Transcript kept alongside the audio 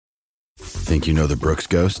Think you know the Brooks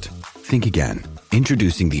Ghost? Think again.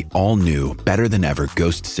 Introducing the all-new, better-than-ever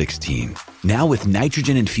Ghost 16. Now with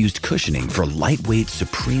nitrogen-infused cushioning for lightweight,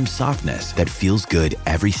 supreme softness that feels good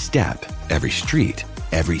every step, every street,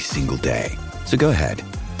 every single day. So go ahead,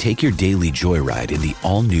 take your daily joyride in the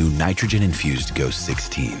all-new nitrogen-infused Ghost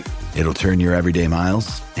 16. It'll turn your everyday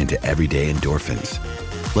miles into everyday endorphins.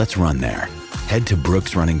 Let's run there. Head to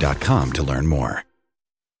brooksrunning.com to learn more.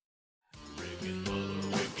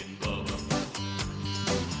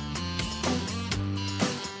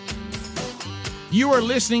 You are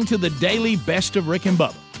listening to the daily Best of Rick and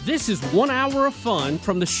Bubba. This is 1 hour of fun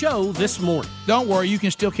from the show this morning. Don't worry, you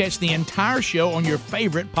can still catch the entire show on your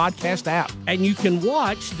favorite podcast app. And you can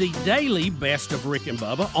watch the daily Best of Rick and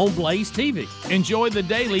Bubba on Blaze TV. Enjoy the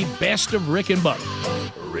daily Best of Rick and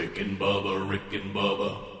Bubba. Rick and Bubba, Rick and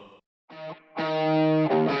Bubba.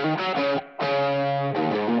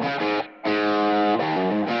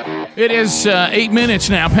 It is 8 minutes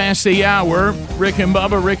now past the hour. Rick and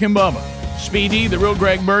Bubba, Rick and Bubba. Speedy, the real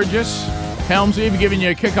Greg Burgess, Helmsy, giving you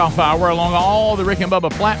a kickoff hour along all the Rick and Bubba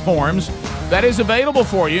platforms. That is available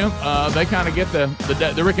for you. They kind of get the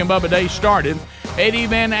Rick and Bubba day started. Eddie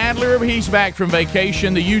Van Adler, he's back from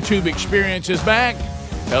vacation. The YouTube experience is back.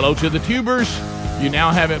 Hello to the tubers. You now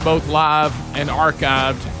have it both live and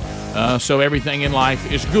archived, so everything in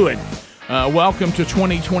life is good. Welcome to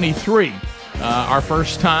 2023, our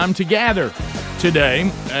first time to gather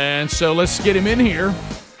today. And so let's get him in here.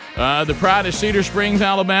 The pride of Cedar Springs,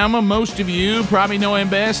 Alabama. Most of you probably know him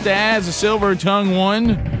best as the Silver Tongue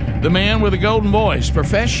One, the man with a golden voice,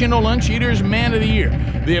 professional lunch eaters man of the year,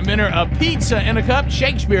 the inventor of pizza in a cup,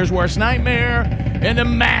 Shakespeare's worst nightmare, and the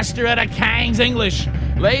master of the King's English.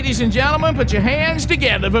 Ladies and gentlemen, put your hands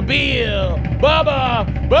together for Bill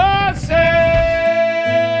Bubba Bussey!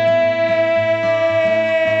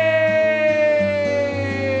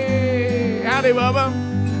 Howdy, Bubba.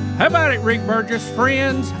 How about it, Rick Burgess?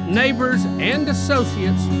 Friends, neighbors, and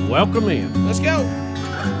associates, welcome in. Let's go.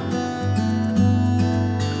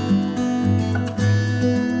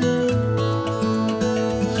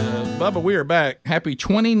 Bubba, we are back. Happy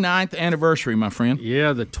 29th anniversary, my friend.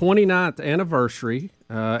 Yeah, the 29th anniversary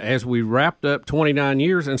as we wrapped up 29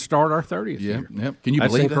 years and start our 30th year. Yep. Can you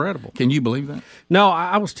That's believe incredible. That? Can you believe that? No,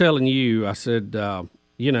 I was telling you, I said,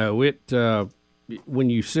 when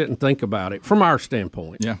you sit and think about it, from our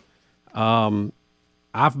standpoint, yeah.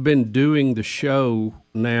 I've been doing the show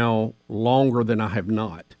now longer than I have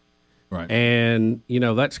not. Right. And,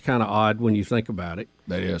 that's kind of odd when you think about it.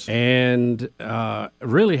 That is. And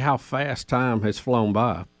really how fast time has flown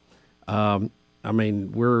by.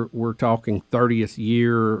 We're talking 30th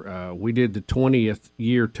year. We did the 20th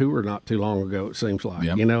year tour not too long ago, it seems like.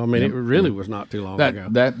 Yep. It really was not too long ago.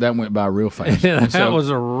 That went by real fast. That was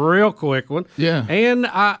a real quick one. Yeah. And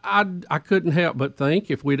I couldn't help but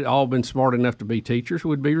think if we'd all been smart enough to be teachers,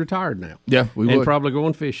 we'd be retired now. Yeah, we would. And probably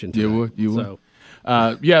going fishing today. You would.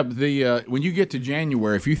 So. When you get to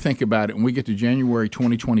January, if you think about it, when we get to January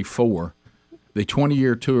 2024, the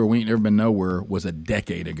 20-year tour, We Ain't Never Been Nowhere, was a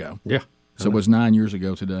decade ago. Yeah. So it was 9 years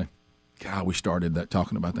ago today. God, we started that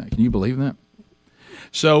talking about that. Can you believe that?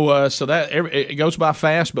 So that it goes by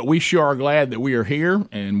fast, but we sure are glad that we are here,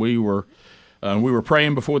 and we were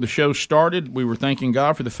praying before the show started. We were thanking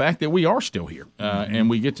God for the fact that we are still here, and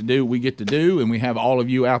we get to do what we get to do, and we have all of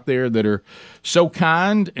you out there that are so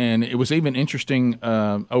kind. And it was even interesting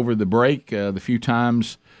over the break, the few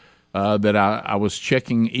times that I was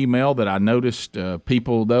checking email that I noticed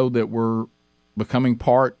people though that were becoming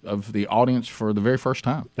part of the audience for the very first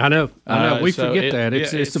time. I know. We forget that.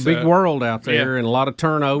 It's a big world out there and a lot of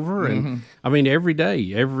turnover. And every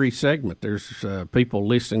day, every segment, there's people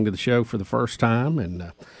listening to the show for the first time.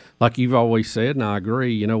 And like you've always said, and I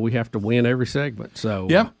agree, we have to win every segment. So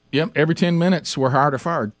Yep. Every 10 minutes, we're hired or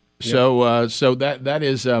fired. Yep. So that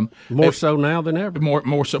is more so now than ever.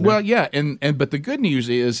 More so. Well, yeah, but the good news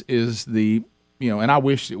is the and I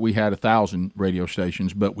wish that we had 1,000 radio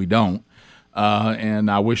stations, but we don't.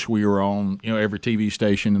 And I wish we were on every TV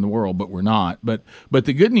station in the world, but we're not. But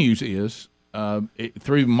the good news is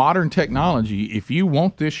through modern technology, if you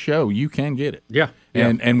want this show, you can get it. Yeah.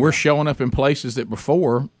 And we're showing up in places that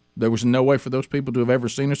before there was no way for those people to have ever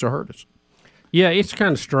seen us or heard us. Yeah, it's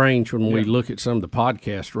kind of strange when we look at some of the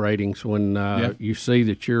podcast ratings when you see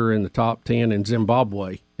that you're in the top 10 in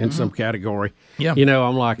Zimbabwe in some category. Yeah.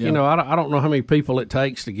 I'm like, I don't know how many people it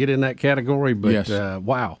takes to get in that category, but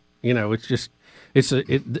wow. It's just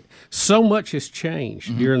so much has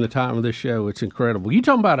changed during the time of this show. It's incredible. You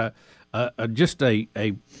talking about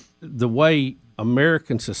the way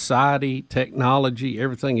American society, technology,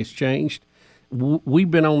 everything has changed. we've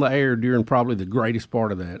been on the air during probably the greatest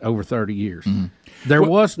part of that, over 30 years. There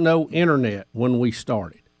was no internet when we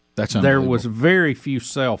started. That's unbelievable. There was very few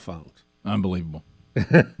cell phones. Unbelievable.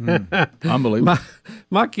 Unbelievable.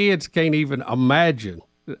 My kids can't even imagine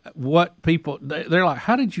what people, they're like,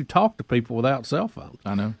 how did you talk to people without cell phones?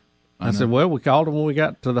 I know. I said, well, we called them when we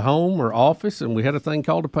got to the home or office, and we had a thing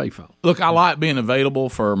called a payphone. Look, I like being available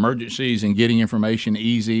for emergencies and getting information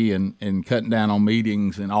easy and cutting down on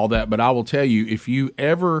meetings and all that. But I will tell you, if you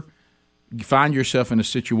ever find yourself in a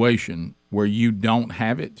situation where you don't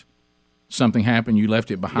have it, something happened, you left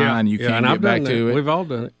it behind, you can't get back to it. We've all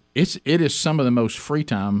done it. It is some of the most free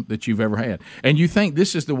time that you've ever had. And you think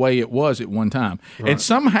this is the way it was at one time. Right. And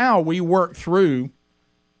somehow we worked through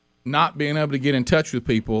not being able to get in touch with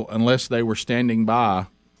people unless they were standing by,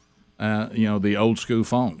 the old school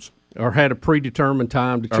phones. Or had a predetermined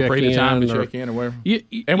time to check in. Or whatever.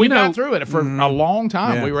 And we got through it for a long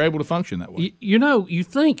time. Yeah. We were able to function that way. You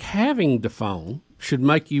think having the phone should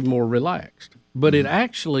make you more relaxed. But it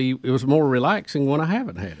was more relaxing when I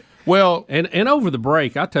haven't had it. Well, and over the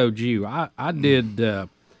break, I told you I did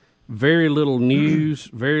very little news,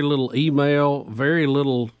 very little email, very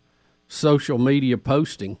little social media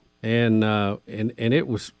posting, and it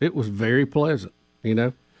was very pleasant,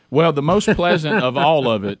 Well, the most pleasant of all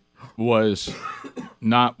of it was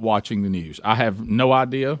not watching the news. I have no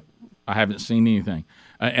idea. I haven't seen anything,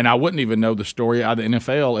 and I wouldn't even know the story out of the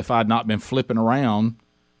NFL if I had not been flipping around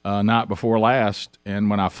night before last.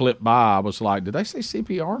 And when I flipped by, I was like, "Did they say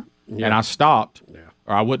CPR?" Yeah. And I stopped,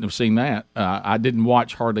 or I wouldn't have seen that. I didn't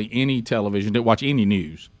watch hardly any television, didn't watch any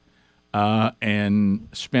news, and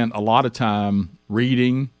spent a lot of time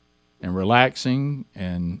reading and relaxing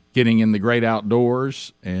and getting in the great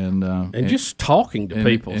outdoors and just talking to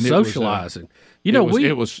people, and socializing.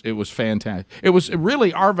 It was fantastic. It was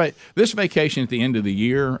really this vacation at the end of the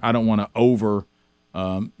year. I don't want to over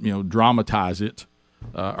dramatize it.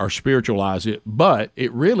 Or spiritualize it, but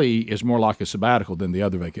it really is more like a sabbatical than the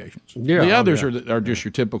other vacations. Yeah, the others are just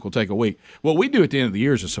your typical take a week. What we do at the end of the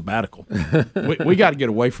year is a sabbatical. we got to get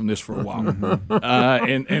away from this for a while,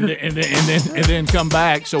 and then come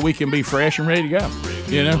back so we can be fresh and ready to go.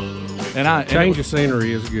 Change of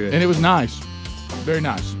scenery is good, and it was nice, very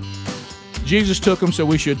nice. Jesus took them, so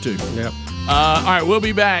we should too. Yep. All right, we'll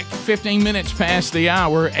be back 15 minutes past the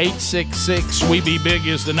hour. 866 We Be Big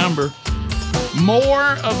is the number.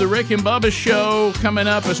 More of the Rick and Bubba show coming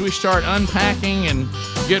up as we start unpacking and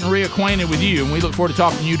getting reacquainted with you. And we look forward to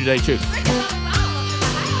talking to you today, too.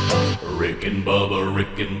 Rick and Bubba,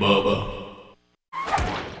 Rick and Bubba.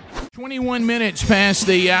 21 minutes past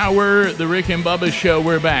the hour, the Rick and Bubba show.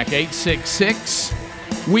 We're back. 866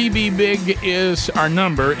 We Be Big is our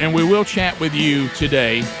number, and we will chat with you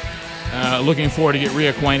today. Looking forward to get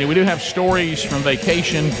reacquainted. We do have stories from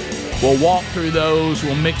vacation. We'll walk through those.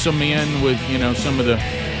 We'll mix them in with, some of the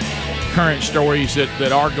current stories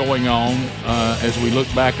that are going on as we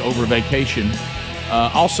look back over vacation.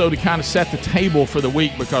 Also to kind of set the table for the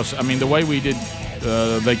week because, the way we did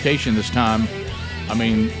vacation this time,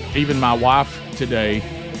 even my wife today,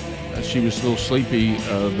 she was a little sleepy.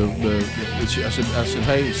 I said,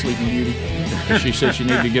 hey, Sleeping Beauty. And she said she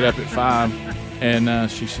needed to get up at 5. And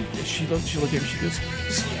she said, she looked at me, she goes,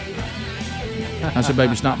 I said,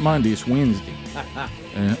 baby, it's not Monday, it's Wednesday.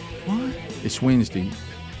 What? It's Wednesday.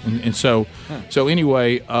 And so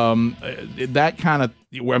anyway, that kind of,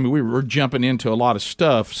 we were jumping into a lot of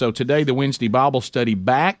stuff. So today, the Wednesday Bible study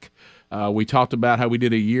back. We talked about how we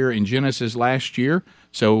did a year in Genesis last year.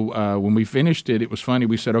 So when we finished it, it was funny.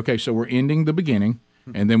 We said, okay, so we're ending the beginning,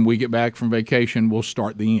 and then we get back from vacation, we'll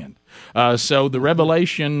start the end. So the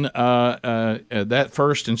Revelation, that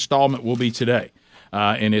first installment will be today.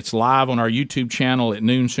 And it's live on our YouTube channel at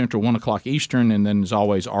noon Central, 1 o'clock Eastern, and then, as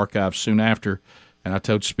always, archived soon after. And I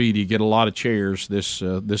told Speedy, get a lot of chairs. This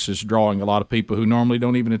is drawing a lot of people who normally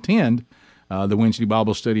don't even attend the Wednesday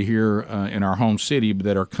Bible study here in our home city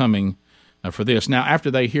that are coming for this. Now, after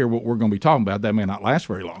they hear what we're going to be talking about, that may not last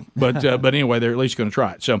very long. But anyway, they're at least going to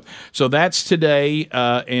try it. So that's today.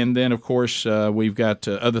 And then, of course, we've got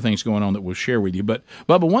other things going on that we'll share with you. But,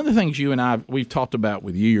 Bubba, one of the things you and I, we've talked about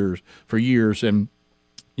for years, and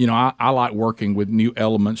I like working with new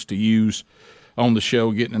elements to use on the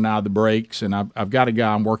show, getting an eye of the breaks. And I've got a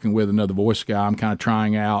guy I'm working with, another voice guy I'm kind of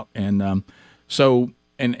trying out. And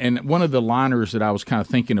and one of the liners that I was kind of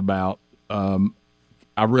thinking about,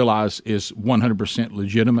 I realize is 100%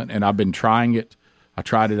 legitimate, and I've been trying it. I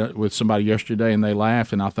tried it with somebody yesterday, and they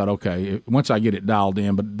laughed, and I thought, okay, once I get it dialed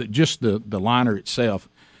in, but just the liner itself,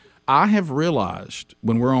 I have realized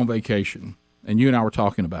when we're on vacation, and you and I were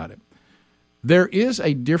talking about it, there is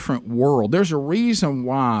a different world. There's a reason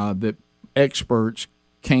why that experts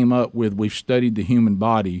came up with. We've studied the human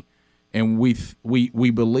body, and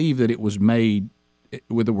we believe that it was made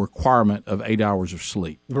with a requirement of 8 hours of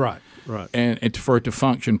sleep. Right. And for it to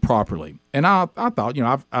function properly. And I thought,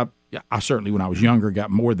 I certainly, when I was younger, got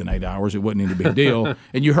more than 8 hours. It wasn't any big deal.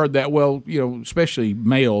 And you heard that, well, especially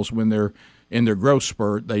males, when they're in their growth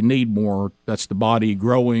spurt, they need more. That's the body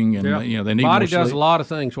growing, and they need more sleep. Body does a lot of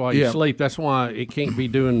things while you sleep. That's why it can't be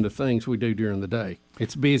doing the things we do during the day.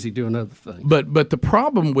 It's busy doing other things. But the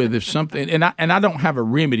problem with if something, and I don't have a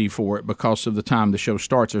remedy for it because of the time the show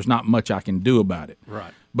starts. There's not much I can do about it.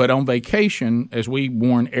 Right. But on vacation, as we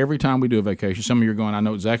warn every time we do a vacation, some of you are going, I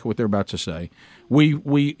know exactly what they're about to say.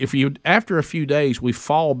 After a few days, we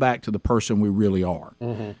fall back to the person we really are.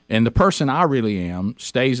 Mm-hmm. And the person I really am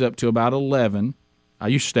stays up to about 11. I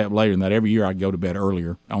used to stay up later than that. Every year I'd go to bed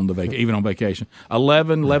earlier on even on vacation.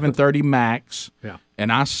 11:30 max. Yeah.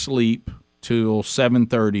 And I sleep till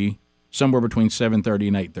 7:30, somewhere between 7:30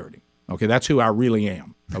 and 8:30. Okay, that's who I really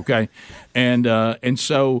am. Okay, and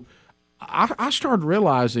so I started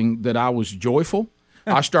realizing that I was joyful.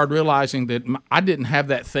 I started realizing that I didn't have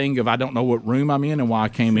that thing of I don't know what room I'm in and why I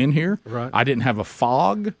came in here. Right. I didn't have a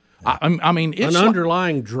fog. I mean, it's an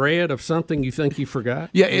underlying dread of something you think you forgot.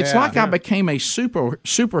 Yeah, it's like I became a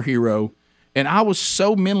superhero, and I was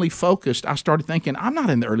so mentally focused. I started thinking I'm not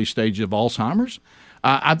in the early stage of Alzheimer's.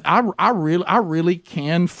 I really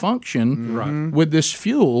can function with this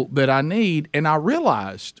fuel that I need, and I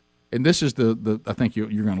realized, and this is I think you're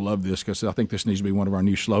going to love this because I think this needs to be one of our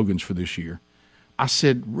new slogans for this year. I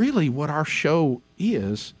said, really, what our show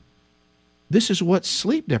is, this is what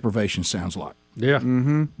sleep deprivation sounds like. Yeah.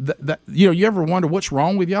 Mm-hmm. You ever wonder what's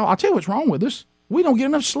wrong with y'all? I'll tell you what's wrong with us. We don't get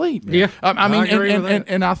enough sleep. Yeah. I mean,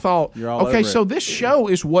 and I thought, okay, so this show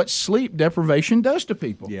is what sleep deprivation does to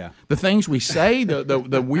people. Yeah. The things we say,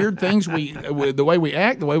 the weird things the way we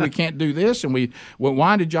act, the way we can't do this, and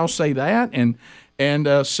why did y'all say that?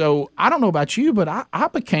 And so I don't know about you, but I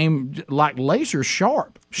became like laser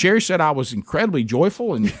sharp. Sherry said I was incredibly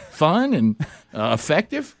joyful and fun and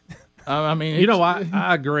effective. I mean,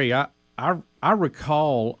 I agree. I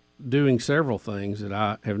recall doing several things that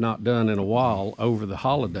I have not done in a while over the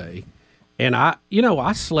holiday, and I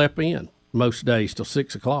slept in most days till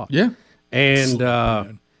 6 o'clock. Yeah,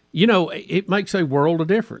 and it makes a world of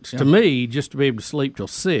difference to me just to be able to sleep till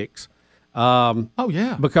 6.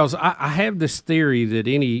 Because I have this theory that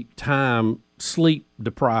any time sleep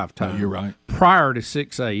deprived time, you're right, prior to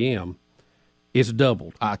 6 a.m. is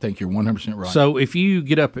doubled. I think you're 100% right. So if you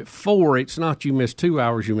get up at 4, it's not you miss 2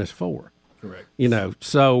 hours, you miss 4. Correct.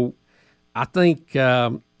 So I think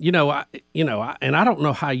and I don't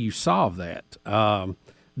know how you solve that.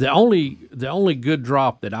 The only good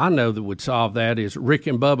drop that I know that would solve that is Rick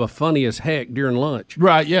and Bubba funny as heck during lunch.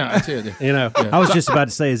 Right, yeah, that's it. I was just about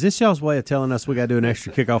to say, is this y'all's way of telling us we got to do an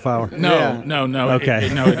extra kickoff hour? No. Okay.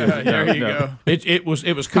 There you go. It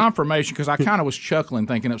was confirmation because I kind of was chuckling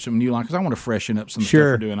thinking up some new line because I want to freshen up some stuff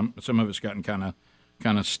we're doing. Some of it's gotten kind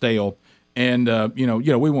of stale, and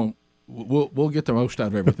we won't. We'll get the most out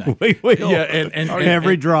of everything. We will. Yeah, and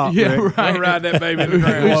every drop. Yeah, Rick. right. We'll ride that baby in the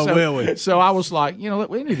ground. Will we? So I was like,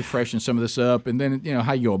 we need to freshen some of this up, and then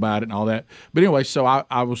how you go about it and all that. But anyway, so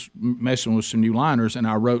I was messing with some new liners, and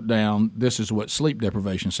I wrote down, "This is what sleep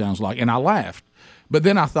deprivation sounds like," and I laughed. But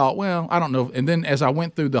then I thought, well, I don't know. And then as I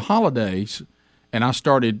went through the holidays, and I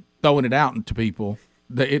started throwing it out to people.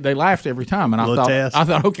 They laughed every time, and I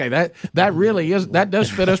thought, okay, that really is that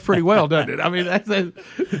does fit us pretty well, doesn't it? I mean,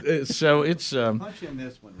 so it's punch in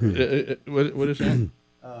this one. What is that?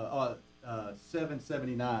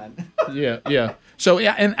 779. Yeah. So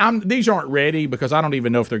and these aren't ready because I don't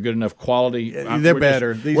even know if they're good enough quality. They're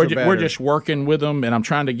better. We're just working with them, and I'm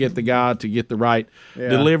trying to get the guy to get the right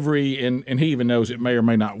delivery, and he even knows it may or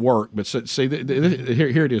may not work. But see,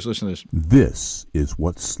 here it is. Listen to this. This is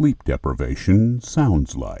what sleep deprivation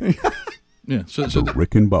sounds like. Yeah, so the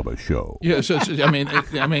Rick and Bubba Show. Yeah, so that's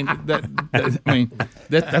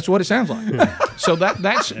what it sounds like. So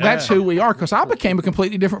that's who we are. Because I became a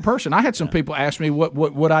completely different person. I had some people ask me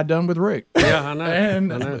what I'd done with Rick. Yeah, I know.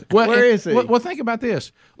 And I know. Where is he? Well, think about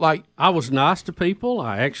this. Like I was nice to people.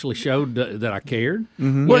 I actually showed that I cared.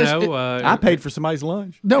 Mm-hmm. I paid for somebody's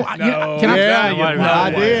lunch. No, I did.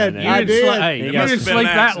 You didn't sleep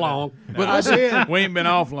that long. But I did. We ain't been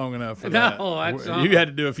off long enough for that. No, you had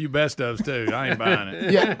to do a few best ofs too. I ain't buying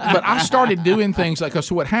it. Yeah, but I started doing things like,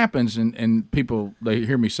 so what happens, and people, they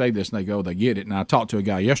hear me say this and they go, they get it. And I talked to a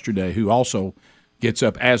guy yesterday who also gets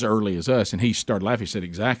up as early as us, and he started laughing. He said,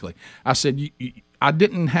 exactly. I said, I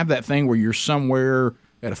didn't have that thing where you're somewhere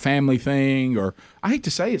at a family thing, or I hate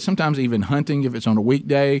to say it, sometimes even hunting if it's on a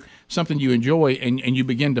weekday, something you enjoy, and you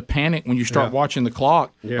begin to panic when you start watching the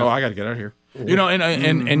clock. Oh, I got to get out of here. You know,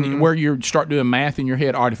 and where you start doing math in your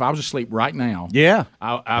head. All right, if I was asleep right now,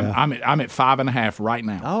 I'm at 5.5 right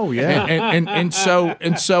now. Oh yeah, and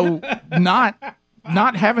so not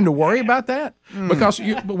having to worry about that because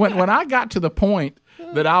when I got to the point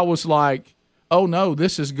that I was like, oh no,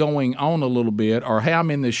 this is going on a little bit, or hey,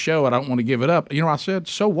 I'm in this show, I don't want to give it up. You know, I said,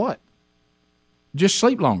 so what? Just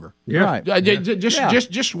sleep longer. Yeah, right.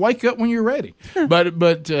 Just wake up when you're ready.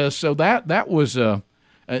 But so that was.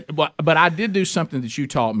 But I did do something that you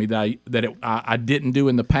taught me that I didn't do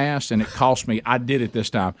in the past, and it cost me. I did it this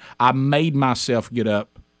time. I made myself get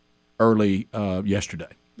up early yesterday.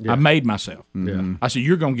 Yeah. I made myself. Yeah. I said,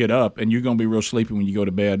 you're going to get up, and you're going to be real sleepy when you go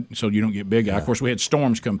to bed so you don't get big eye. Of course, we had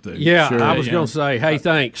storms come through. Yeah, sure. I was going to say, hey,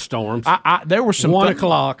 thanks, storms. There were some 1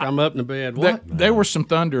 o'clock, I'm up in the bed. What? There was some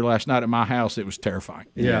thunder last night at my house. It was terrifying.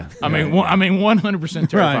 Yeah. I mean, 100%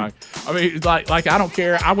 terrifying. Right. I mean, like I don't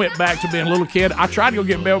care. I went back to being a little kid. I tried to go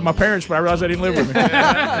get in bed with my parents, but I realized they didn't live with me.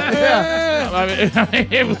 I mean,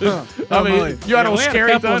 it was. You had a scary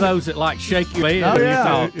a couple thunder. of those that like shake your head. Oh, and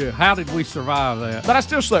yeah. you thought, how did we survive that? But I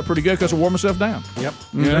still slept pretty good because I wore myself down. Yep.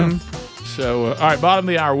 You know? So, all right, bottom of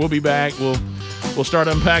the hour. We'll be back. We'll start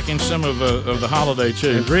unpacking some of the holiday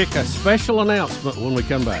too. And Rick, a special announcement when we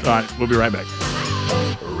come back. All right, we'll be right back.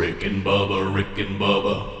 Rick and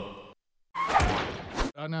Bubba.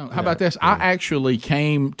 I know. How about this? I actually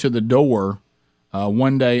came to the door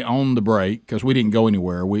one day on the break because we didn't go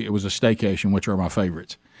anywhere. It was a staycation, which are my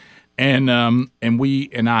favorites. And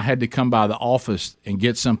I had to come by the office and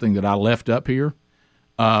get something that I left up here.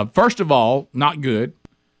 First of all, not good.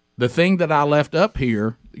 The thing that I left up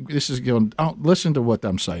here, this is going. Oh, listen to what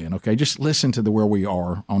I'm saying, okay? Just listen to where we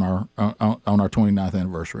are on our 29th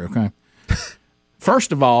anniversary, okay?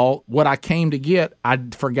 First of all, what I came to get, I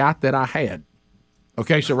forgot that I had.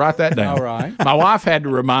 Okay, so write that down. All right. My wife had to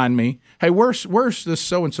remind me, hey, where's this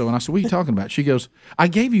so-and-so? And I said, what are you talking about? She goes, I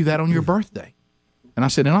gave you that on your birthday. And I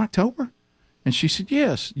said, in October? And she said,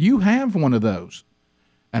 yes, you have one of those.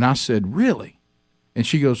 And I said, really? And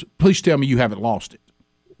she goes, please tell me you haven't lost it.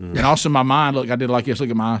 And also in my mind, look, I did like this, look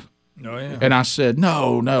at my eye. Oh, yeah. And I said,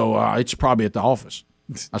 no, it's probably at the office.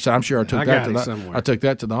 I said, I'm sure I took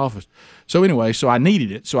that to the office. So anyway, so I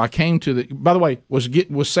needed it. So I came to the, by the way,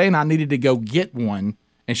 was saying I needed to go get one.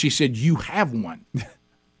 And she said, you have one.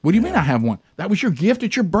 What do you mean I have one? That was your gift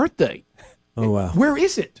at your birthday. Oh, wow. Where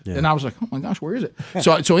is it? Yeah. And I was like, oh my gosh, where is it?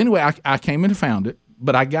 So anyway, I came in and found it.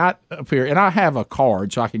 But I got up here, and I have a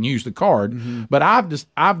card, so I can use the card. Mm-hmm. But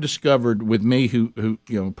I've discovered with me, who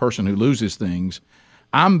a person who loses things,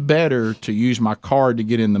 I'm better to use my card to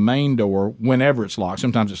get in the main door whenever it's locked.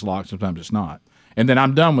 Sometimes it's locked, sometimes it's not. And then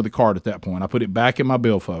I'm done with the card at that point. I put it back in my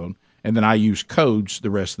billfold, and then I use codes the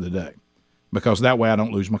rest of the day because that way I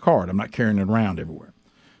don't lose my card. I'm not carrying it around everywhere.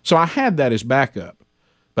 So I had that as backup.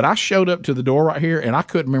 But I showed up to the door right here, and I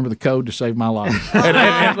couldn't remember the code to save my life. And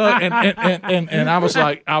I was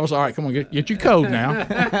like, all right, come on, get your code now.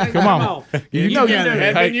 Come on.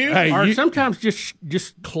 Or sometimes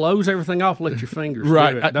just close everything off, let your fingers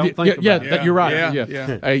right. do it. Don't think about it. You're right.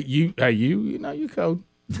 Yeah. Hey, you know your code.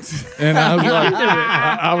 And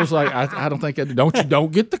I was like, I don't think I do.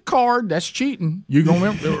 Don't get the card. That's cheating. You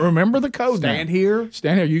gonna remember the code. Stand here.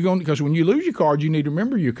 You going because when you lose your card, you need to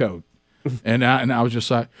remember your code. And I was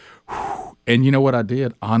just like, whew. And you know what I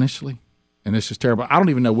did, honestly? And this is terrible. I don't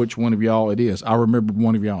even know which one of y'all it is. I remembered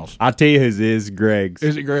one of y'all's. I'll tell you whose is Greg's.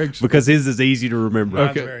 Is it Greg's? Because his is easy to remember.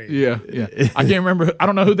 Okay. Yeah. I can't remember. I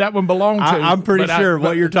don't know who that one belonged to. I'm pretty sure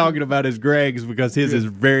what you're talking about is Greg's because his is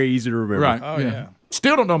very easy to remember. Right. Oh, yeah.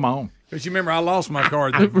 Still don't know my own. Because you remember I lost my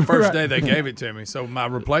card the first day they gave it to me. So my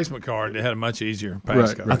replacement card, it had a much easier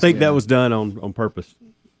passcode. I think that was done on purpose.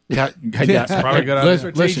 Probably a good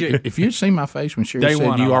idea. Listen, if you'd seen my face when Sherry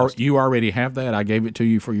said you already have that, I gave it to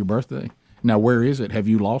you for your birthday. Now where is it? Have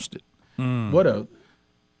you lost it? What a!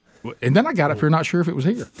 And then I got up here not sure if it was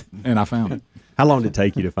here, and I found it. How long did it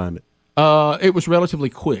take you to find it? It was relatively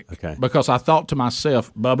quick. Okay. Because I thought to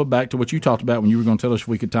myself, Bubba, back to what you talked about when you were going to tell us if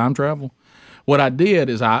we could time travel. What I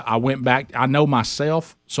did is I went back. I know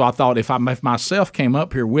myself, so I thought if myself came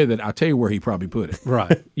up here with it, I tell you where he probably put it.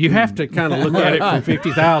 Right. You have to kind of look at it from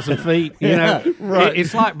 50,000 feet. You know, right.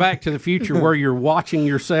 It's like Back to the Future where you're watching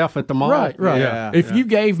yourself at the mall. Right. Yeah. If you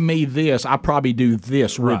gave me this, I probably do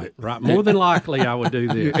this with it. Right. More than likely, I would do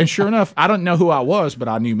this. And sure enough, I don't know who I was, but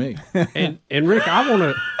I knew me. And Rick, I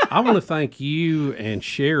want to thank you and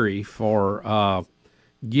Sherry for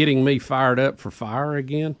getting me fired up for fire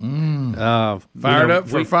again. Fired up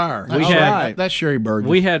for fire. That's Sherry Burgess.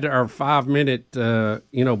 We had our 5-minute,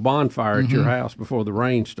 bonfire at your house before the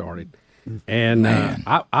rain started. And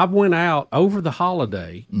I went out over the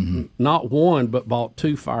holiday, not one, but bought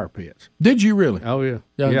 2 fire pits. Did you really? Oh, yeah.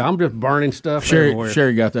 Yeah, I'm just burning stuff everywhere.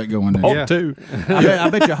 Sherry got that going there. 2. I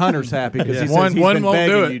bet your Hunter's happy because he says he's been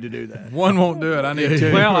begging you to do that. One won't do it. I need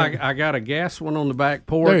 2. Well, I got a gas one on the back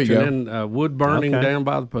porch and then wood burning down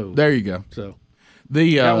by the pool. There you go. So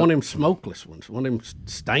got one of them smokeless ones, one of them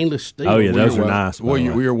stainless steel. Oh, yeah, those are nice. Well,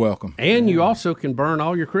 you're welcome. And you also can burn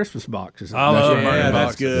all your Christmas boxes. I love burning boxes.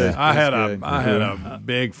 That's good. I had a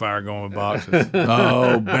big fire going with boxes.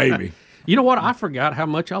 Oh, baby. You know what? I forgot how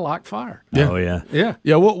much I like fire. Yeah. Oh, yeah. Yeah.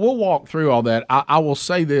 Yeah, we'll walk through all that. I will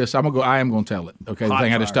say this. I am going to tell it. Okay. Hot the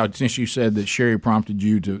thing I fire. just thought, since you said that Sherry prompted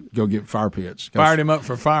you to go get fire pits. Fired him up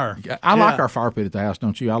for fire. I like our fire pit at the house,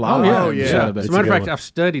 don't you? I like As a matter of fact, I've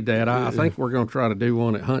studied that. I think we're going to try to do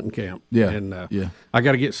one at hunting camp. Yeah. And yeah. I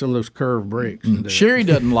got to get some of those curved bricks. to do it. Sherry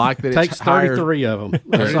doesn't like that. Takes it's higher. 33 of them.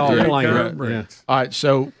 That's all 33 plain. curved Yeah. bricks. All right.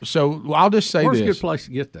 So I'll just say Where's a this. good place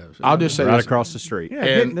to get those? I'll just say Right this. across the street. Yeah,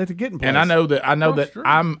 And- that's a getting place. And I know that sure.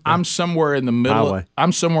 I'm somewhere in the middle. Highway.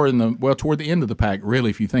 I'm somewhere toward the end of the pack, really,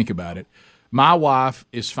 if you think about it. My wife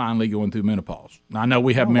is finally going through menopause. Now, I know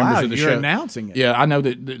we have members of the you're show announcing it. Yeah, I know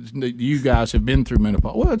that you guys have been through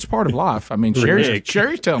menopause. Well, it's part of life. I mean,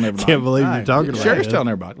 Sherry's telling everybody. Can't believe you're talking about Sherry's it. telling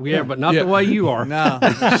everybody. Yeah, but not the way you are. No.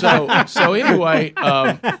 So anyway,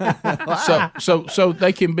 so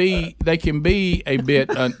they can be a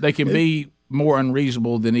bit they can be more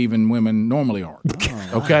unreasonable than even women normally are.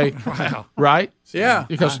 Okay, right? Yeah.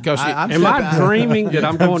 Because Am I dreaming that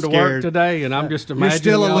I'm going to work scared. today and I'm just You're imagining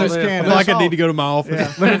still a all loose this? cannon. I feel like I need to go to my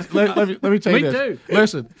office. let me tell you Me this. too.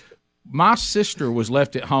 Listen, my sister was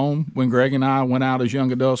left at home when Greg and I went out as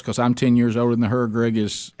young adults because I'm 10 years older than her. Greg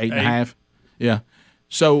is 8.5. Yeah.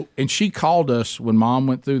 So, and she called us when Mom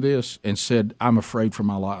went through this and said, "I'm afraid for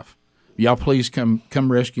my life. Y'all please come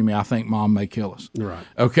rescue me. I think Mom may kill us." Right.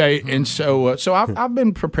 Okay. And so I've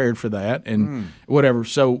been prepared for that and whatever.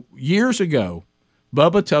 So years ago,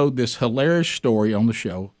 Bubba told this hilarious story on the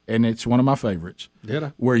show, and it's one of my favorites. Did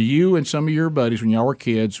I? Where you and some of your buddies, when y'all were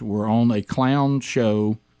kids, were on a clown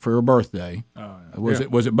show for her birthday. Was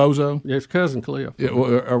it Bozo? It's Cousin Cliff.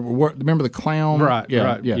 Remember the clown? Right, Yeah,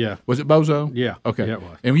 right, yeah. yeah. Was it Bozo? Yeah, Okay. yeah, it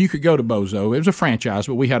was. And you could go to Bozo. It was a franchise,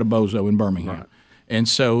 but we had a Bozo in Birmingham. Right. And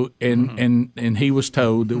so, and he was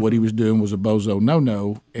told that what he was doing was a Bozo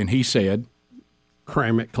no, and he said,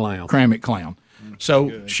 Cram it clown. "Cram it clown."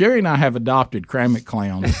 So Sherry and I have adopted Cram it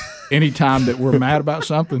clown anytime that we're mad about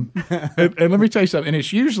something. And let me tell you something. And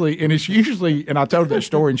it's usually, and I told her that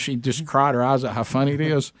story, and she just cried her eyes out how funny it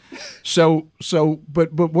is.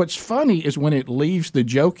 But what's funny is when it leaves the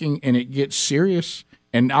joking and it gets serious.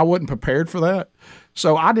 And I wasn't prepared for that.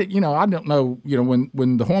 So I don't know,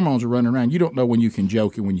 when the hormones are running around, you don't know when you can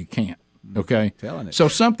joke and when you can't. Okay. Telling it. So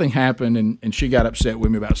something happened and she got upset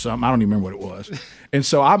with me about something. I don't even remember what it was. And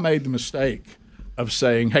so I made the mistake of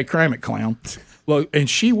saying, "Hey, cram it, clown." Look, and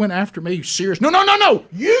she went after me serious. No,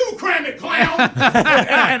 you cram it, clown.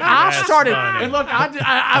 and I started, and look,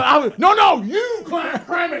 I was, no, you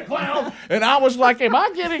cram it, clown. And I was like, am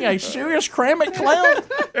I getting a serious cram it, clown?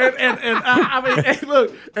 And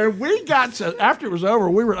look, and we got to, after it was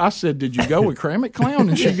over, I said, "Did you go with cram it, clown?"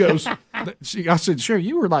 And she goes, I said, "Sure,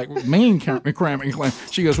 you were like mean cram it, clown."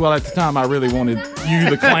 She goes, "Well, at the time, I really wanted you,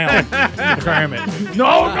 the clown, to cram it."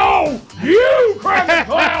 No, you cram it,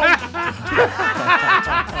 clown.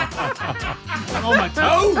 On my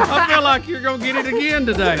toes. I feel like you're going to get it again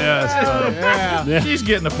today. Yeah. She's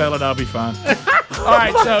getting the pellet. I'll be fine. All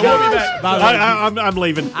right, so we'll be back. I'm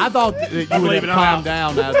leaving. I thought that you would have calmed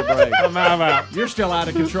down out of the break. I'm out. You're still out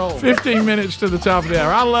of control. 15 minutes to the top of the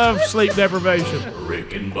hour. I love sleep deprivation.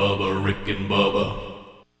 Rick and Bubba.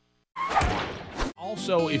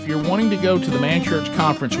 Also, if you're wanting to go to the Man Church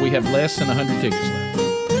Conference, we have less than 100 tickets left.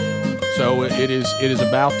 So it is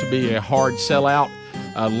about to be a hard sellout.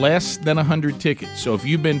 Less than 100 tickets. So if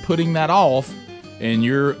you've been putting that off and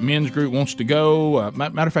your men's group wants to go,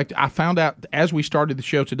 matter of fact, I found out as we started the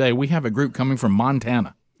show today, we have a group coming from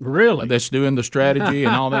Montana. Really? That's doing the strategy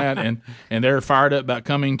and all that, and they're fired up about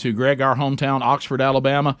coming to Greg, our hometown, Oxford,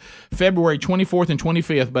 Alabama, February 24th and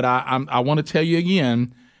 25th. But I want to tell you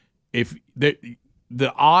again, if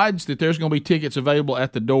the odds that there's going to be tickets available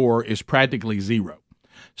at the door is practically zero.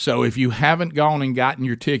 So if you haven't gone and gotten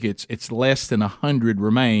your tickets, it's less than 100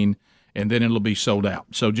 remain, and then it'll be sold out.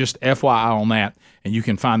 So just FYI on that, and you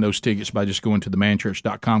can find those tickets by just going to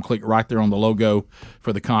themanchurch.com. Click right there on the logo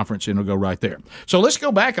for the conference, and it'll go right there. So let's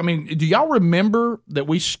go back. I mean, do y'all remember that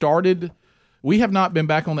we started we have not been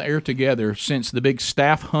back on the air together since the big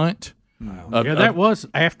staff hunt. That was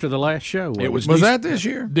after the last show. Was that this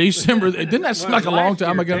year? December. Didn't that seem like a long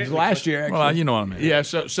time ago? It was last year, actually. Well, you know what I mean. Yeah.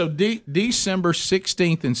 So December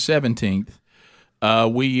 16th and 17th,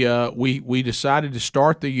 we decided to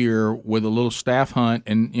start the year with a little staff hunt,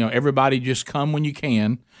 and everybody just come when you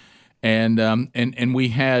can, and we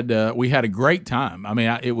had a great time. I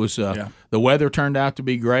mean, it was the weather turned out to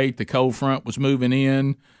be great. The cold front was moving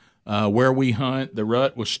in. Where we hunt, the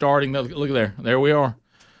rut was starting. Look there we are.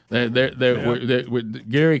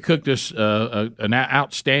 Gary cooked us an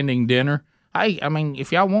outstanding dinner. Hey, I mean,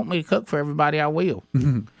 if y'all want me to cook for everybody, I will.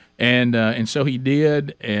 And so he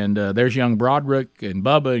did. And there's young Broderick and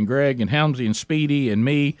Bubba and Greg and Helmsy and Speedy and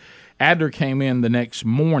me. Adler came in the next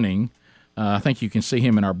morning. I think you can see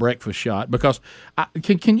him in our breakfast shot because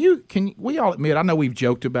can we all admit? I know we've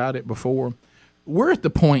joked about it before. We're at the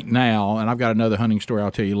point now, and I've got another hunting story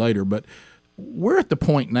I'll tell you later, but we're at the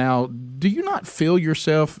point now, do you not feel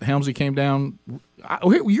yourself, Helmsy came down,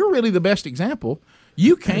 you're really the best example.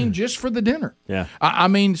 You came just for the dinner. Yeah. I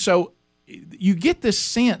mean, so you get this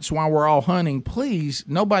sense while we're all hunting, please,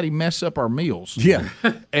 nobody mess up our meals. Yeah.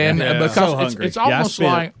 And because so it's almost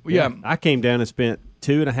I came down and spent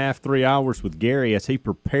 2.5, 3 hours with Gary as he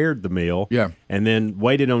prepared the meal. Yeah. And then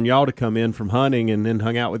waited on y'all to come in from hunting and then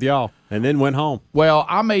hung out with y'all and then went home. Well,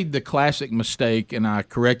 I made the classic mistake, and I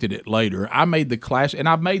corrected it later. I made the classic, and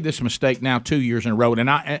I've made this mistake now 2 years in a row, and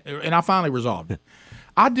I finally resolved it.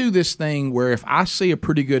 I do this thing where if I see a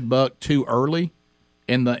pretty good buck too early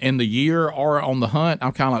in the year or on the hunt,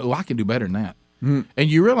 I'm kind of like, I can do better than that. And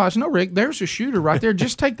you realize, no, Rick, there's a shooter right there.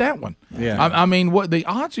 Just take that one. Yeah. I mean, what the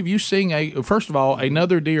odds of you seeing first of all,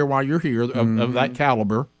 another deer while you're here of that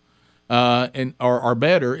caliber, and are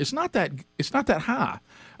better? It's not that high.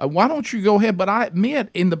 Why don't you go ahead? But I admit,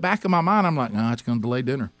 in the back of my mind, I'm like, no, it's going to delay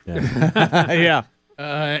dinner. Yeah. Yeah.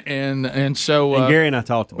 So Gary and I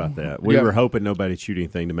talked about that. We were hoping nobody'd shoot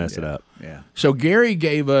anything to mess it up. Yeah. So Gary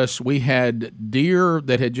gave us. We had deer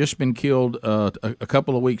that had just been killed a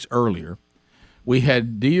couple of weeks earlier. We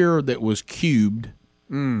had deer that was cubed,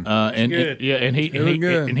 and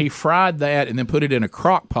he fried that and then put it in a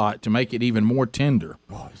crock pot to make it even more tender.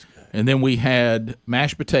 Oh, that's good. And then we had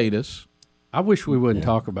mashed potatoes. I wish we wouldn't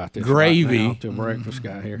talk about this. Gravy. Right now till breakfast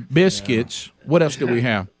got here. Biscuits. Yeah. What else did we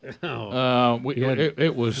have? It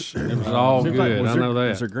was all good. I know that.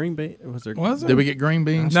 Was there green beans? Did we get green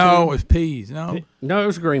beans? No, it was peas. No, it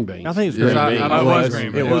was green beans. I think it was green beans. It was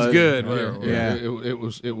green beans. It was good. Yeah.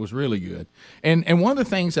 It was really good. And one of the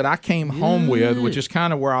things that I came home with, which is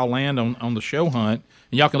kind of where I'll land on the show hunt,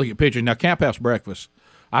 and y'all can look at pictures. Now, Camp House Breakfast,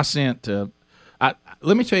 I sent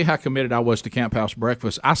let me tell you how committed I was to Camp House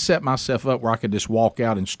Breakfast. I set myself up where I could just walk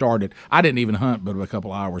out and start it. I didn't even hunt but a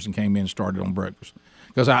couple of hours and came in and started on breakfast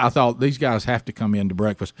because I thought these guys have to come in to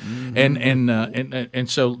breakfast. And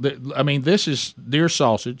so, this is deer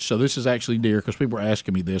sausage. So this is actually deer because people were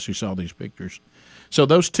asking me this who saw these pictures. So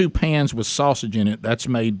those two pans with sausage in it, that's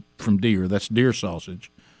made from deer. That's deer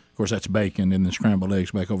sausage. Of course, that's bacon and then scrambled eggs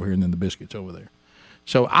back over here and then the biscuits over there.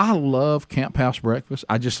 So I love Camp House Breakfast.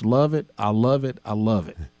 I just love it. I love it. I love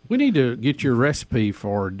it. We need to get your recipe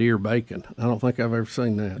for deer bacon. I don't think I've ever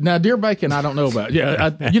seen that. Now, deer bacon, I don't know about.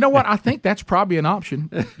 Yeah, you know what? I think that's probably an option.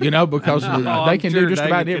 Because they can do just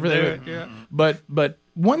about everything. Yeah. But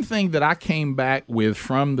one thing that I came back with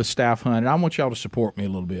from the staff hunt, and I want y'all to support me a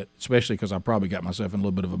little bit, especially because I probably got myself in a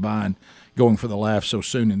little bit of a bind going for the laugh so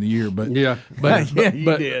soon in the year. But you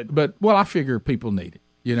did. But I figure people need it.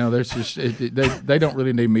 There's just they don't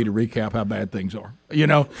really need me to recap how bad things are.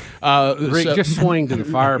 Rick, just swing to the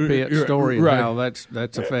fire pit story and how that's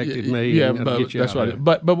affected me. Yeah, that's right.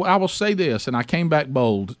 But I will say this, and I came back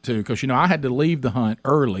bold too, because I had to leave the hunt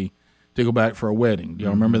early to go back for a wedding. Do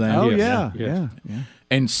y'all remember that? Oh yes. Yeah.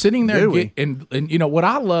 And sitting there, and what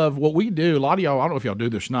I love, what we do, a lot of y'all, I don't know if y'all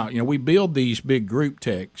do this or not. We build these big group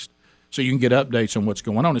texts so you can get updates on what's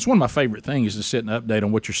going on. It's one of my favorite things is to sit and update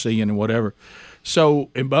on what you're seeing and whatever. So,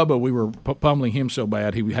 in Bubba, we were pummeling him so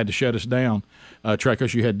bad he had to shut us down,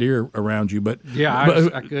 because you had deer around you. But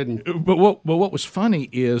I couldn't. But what was funny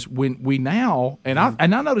is when we now, and I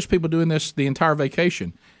noticed people doing this the entire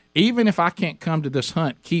vacation. Even if I can't come to this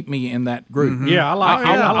hunt, keep me in that group. Mm-hmm. Yeah, I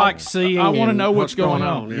like seeing. I want to know what's going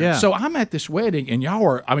on. Yeah. So I'm at this wedding, and y'all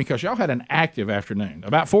are. Because y'all had an active afternoon.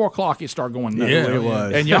 About 4:00, it started going nuts. Yeah, it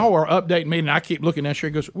was. And y'all were updating me, and I keep looking at her. She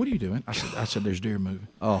goes, "What are you doing?" I said, "There's deer moving."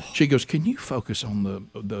 Oh. She goes, "Can you focus on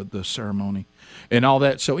the ceremony and all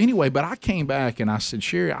that?" So anyway, but I came back and I said,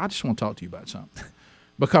 "Sherry, I just want to talk to you about something,"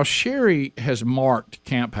 because Sherry has marked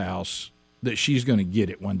Camp House that she's going to get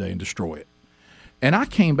it one day and destroy it. And I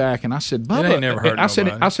came back and I said, Bubba, ain't never hurt I said,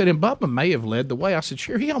 nobody. and Bubba may have led the way. I said,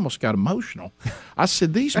 sure, he almost got emotional. I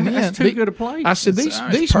said, these men, That's too good a place. I said,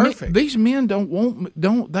 perfect. these men don't want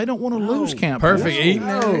to lose Camp House. Perfect eating.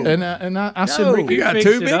 And I said, Rick, you got fixed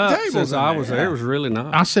two it big up tables. since in I there. was there. It was really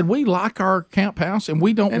nice. I said, we like our Camp House and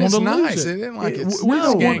we don't And want it's to nice. lose it. It ain't like it's we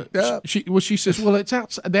don't want skanked up. She says, well, it's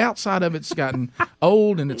the outside of it's gotten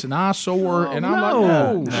old and it's an eyesore. And I'm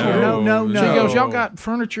like, No. She goes, y'all got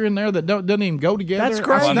furniture in there that doesn't even go together. That's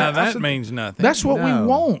crazy. Well, now I that said, means nothing. that's what we No.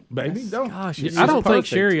 want, baby. Gosh, I don't think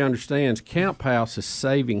Sherry understands. Camp House is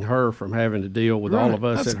saving her from having to deal with all of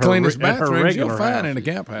us That's at the cleanest at her bathrooms regular you'll find house. in a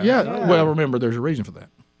camp house. Yeah. Well, remember, there's a reason for that.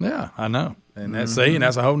 Yeah, I know. And that's and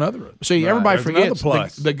that's a whole nother. See, everybody There's another forgets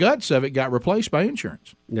plus. the guts of it got replaced by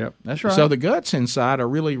insurance. Yep. That's right. So the guts inside are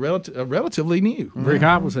really relatively new. Rick,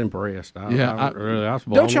 I was impressed. I was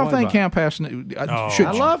blown Don't y'all away think by it. Camp House?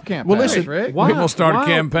 I love Camp Well, House, listen, Rick. We're gonna start a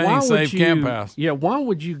campaign, why Save would Camp you- House. Yeah, why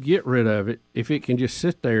would you get rid of it if it can just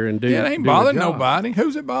sit there and do? Yeah, it ain't do the bothering job? nobody.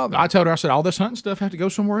 Who's it bothering? I told her, I said, all this hunting stuff have to go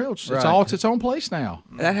somewhere else. Right. It's its own place now.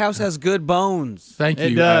 That house has good bones. Thank you.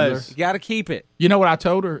 It does. Adler. You got to keep it. You know what I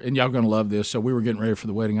told her, and y'all gonna love this. So we were getting ready for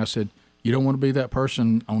the wedding. I said, you don't want to be that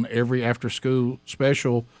person on every after-school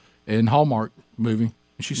special and Hallmark movie.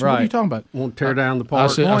 And she said, what are you Right. talking about? Won't tear down the I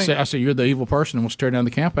park. said, you're the evil person and wants to tear down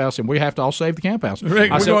the camp house, and we have to all save the camp house. Rick,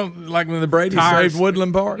 I we're said, going like when the Brady Tires. saved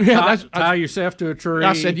Woodland Park. yeah, Tie yourself to a tree.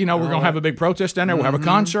 I said, we're going to have a big protest down there. We'll have a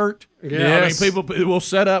concert. Yes. I mean, people will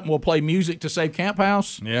set up and we'll play music to save Camp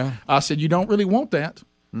House. Yeah. I said, you don't really want that.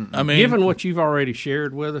 I mean, Given what you've already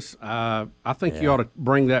shared with us, I think you ought to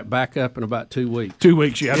bring that back up in about 2 weeks. 2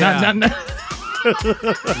 weeks, yeah.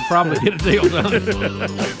 Probably get a deal done.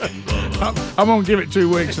 I'm going to give it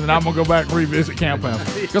 2 weeks, and then I'm going to go back and revisit Camp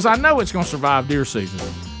House. Because I know it's going to survive deer season.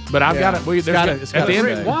 But I've got it. It's At the end,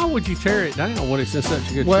 stay. Why would you tear it down when it's in such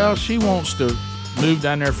a good well, shape? she wants to move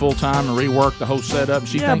down there full time and rework the whole setup.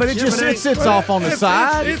 She Yeah, but thinks, it just sits off on the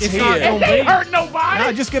side. It's not hid. gonna be. hurt nobody.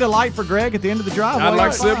 No, just get a light for Greg at the end of the driveway. I'd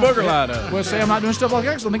like to see a booger light up. Well, say I'm not doing stuff like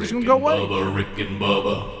that because I think it's going to go away. Bubba, Rick and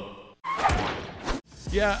Bubba.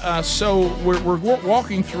 Yeah, so we're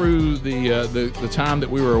walking through the time that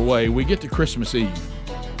we were away. We get to Christmas Eve.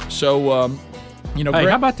 So, Hey, Greg,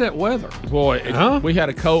 how about that weather? boy, we had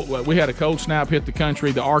a cold snap hit the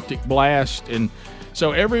country, the Arctic blast, and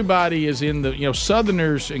so everybody is in the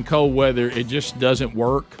Southerners in cold weather. It just doesn't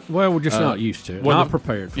work. Well, we're just not used to it. well, Not the-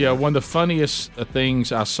 prepared for Yeah, one of the funniest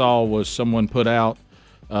things I saw was someone put out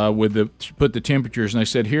put the temperatures, and they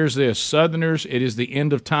said, "Here's this: Southerners, it is the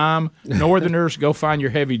end of time. Northerners, go find your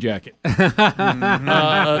heavy jacket."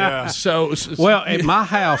 So, Well, at my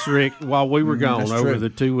house, Rick, while we were gone that's over true. the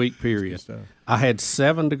 2 week period, I had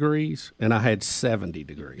 7 degrees and I had 70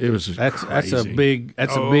 degrees. It was that's a crazy. big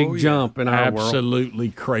jump in our world. absolutely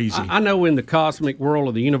crazy. I know in the cosmic world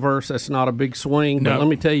of the universe that's not a big swing, but No. let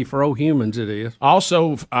me tell you, for old humans, it is.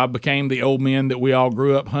 Also, I became the old men that we all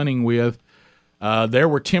grew up hunting with. There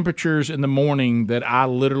were temperatures in the morning that I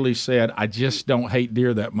literally said, I just don't hate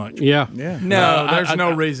deer that much. Yeah. No, there's no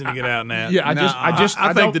reason to get out in that. Yeah, I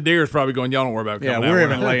think don't- the deer is probably going. Y'all don't worry about. Yeah, coming out. we're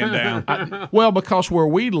We're even laying down. Well, because where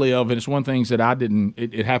we live, and it's one of the things that I didn't,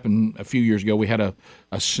 it happened a few years ago. We had a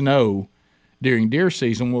snow during deer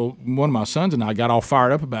season. Well, one of my sons and I got all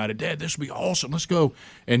fired up about it. Dad, this would be awesome. Let's go.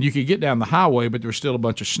 And you could get down the highway, but there was still a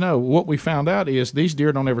bunch of snow. What we found out is these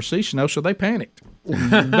deer don't ever see snow, so they panicked.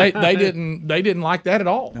 they didn't like that at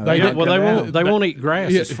all. They won't eat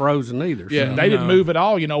grass that's frozen either. Yeah, so. they didn't move at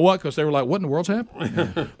all. You know what? Because they were like, "What in the world's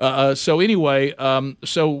happening?" So anyway,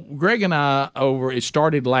 so Greg and I it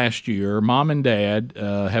started last year. Mom and Dad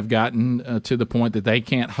have gotten to the point that they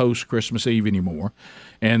can't host Christmas Eve anymore,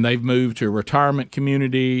 and they've moved to a retirement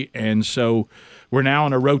community, and so we're now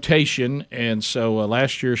in a rotation. And so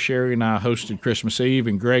last year, Sherry and I hosted Christmas Eve,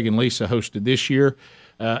 and Greg and Lisa hosted this year.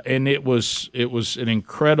 And it was an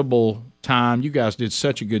incredible time. You guys did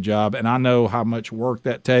such a good job, and I know how much work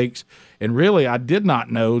that takes. And really, I did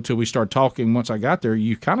not know till we started talking. Once I got there,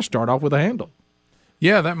 you kind of start off with a handle.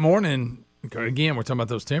 Yeah, that morning. Again, we're talking about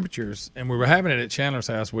those temperatures, and we were having it at Chandler's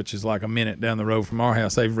house, which is like a minute down the road from our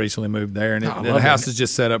house. They've recently moved there, and the house is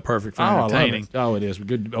just set up perfect for entertaining. Oh, it is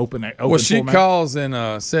good open. Well, she format. calls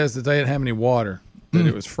and says that they didn't have any water, that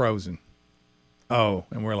it was frozen. Oh,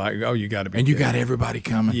 and we're like, oh, you got to be. And you kidding. got everybody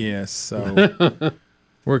coming. Yes, so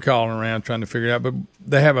we're calling around trying to figure it out. But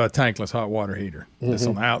they have a tankless hot water heater that's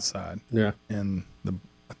on the outside. Yeah. And I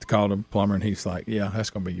called a plumber, and he's like, yeah, that's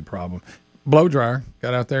going to be your problem. Blow dryer,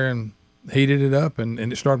 got out there and heated it up, and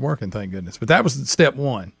it started working, thank goodness. But that was step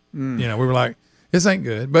one. We were like, This ain't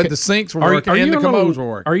good. But the sinks were working and the commodes were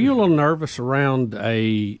working. Are you a little nervous around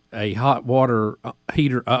a hot water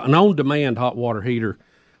heater, an on-demand hot water heater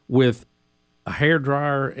with a hair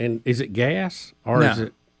dryer, and is it gas or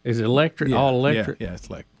is it electric? All electric? Yeah, it's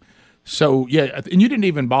electric. So and you didn't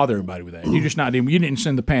even bother everybody with that. You just not even. You didn't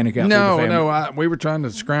send the panic out. No. We were trying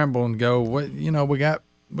to scramble and go. We got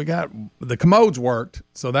the commodes worked,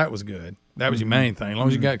 so that was good. That was your main thing. As long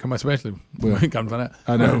as you got commodes, especially come to find out.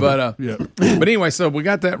 I know, but but anyway, so we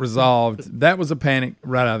got that resolved. That was a panic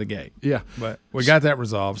right out of the gate. Yeah, but we got that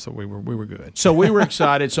resolved, so we were good. So we were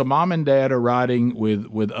excited. So Mom and Dad are riding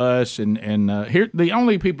with us, and here the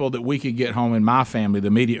only people that we could get home in my family, the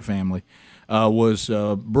immediate family, was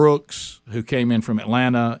Brooks, who came in from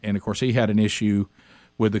Atlanta, and of course he had an issue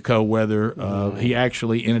with the cold weather. He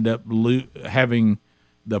actually ended up having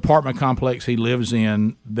the apartment complex he lives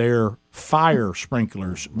in, their fire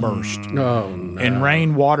sprinklers burst. And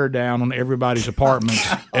rain water down on everybody's apartments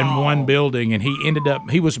in one building, and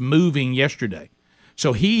he was moving yesterday.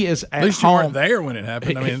 So he is at least home. You weren't there when it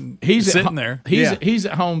happened. I mean, he's sitting there. He's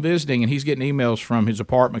at home visiting, and he's getting emails from his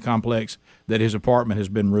apartment complex that his apartment has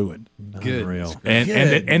been ruined. Good.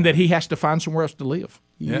 And that he has to find somewhere else to live.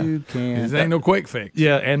 You can't. There ain't no quick fix.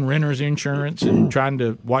 Yeah, and renter's insurance, and trying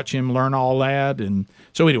to watch him learn all that, and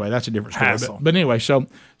so anyway, that's a different story. Hassle. But anyway,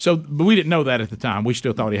 but we didn't know that at the time. We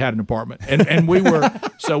still thought he had an apartment, and we were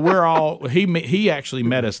we're all he actually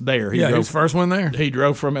met us there. He was the first one there. He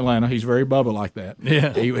drove from Atlanta. He's very Bubba like that.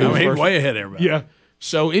 Yeah, he was way ahead of everybody. Yeah.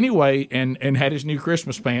 So anyway, and had his new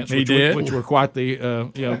Christmas pants, which were quite the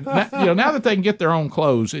now that they can get their own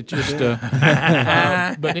clothes, it just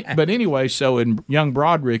but anyway, so young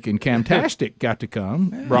Broderick and Camtastic got to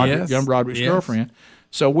come, young Broderick's girlfriend.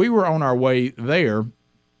 So we were on our way there,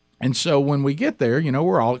 and so when we get there,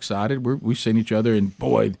 we're all excited. We've seen each other, and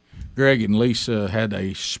boy, Greg and Lisa had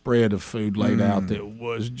a spread of food laid out that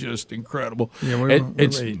was just incredible. Yeah,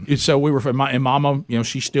 so we were and Mama,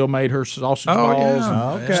 she still made her sausage balls,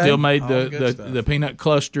 and still made the peanut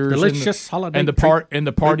clusters, delicious holiday and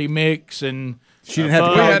the party mix, and she didn't have to.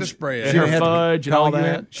 We had a spread. And her fudge and all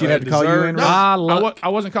that. She had to call you in. I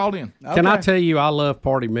wasn't called in. Can I tell you, I love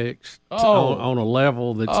party mix on a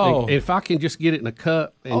level that's if I can just get it in a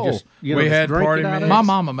cup and just we had drink party it out mix. of My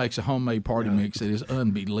mama makes a homemade party mix that is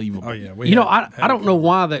unbelievable. Oh yeah, I don't know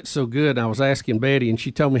why that's so good. I was asking Betty, and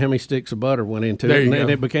she told me how many sticks of butter went into it, and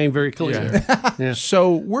it became very clear. Yeah.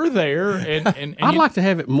 So we're there, and I'd like to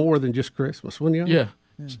have it more than just Christmas, wouldn't you?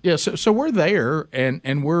 Yeah. So we're there,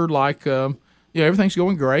 and we're like, everything's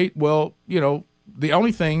going great. Well, the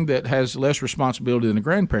only thing that has less responsibility than a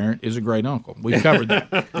grandparent is a great uncle. We covered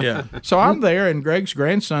that. Yeah. So I'm there, and Greg's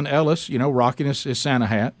grandson Ellis, rocking his Santa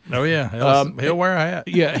hat. Oh yeah, he'll wear a hat.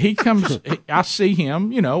 Yeah, he comes. I see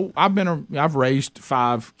him. I've raised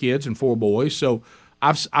 5 kids and 4 boys, so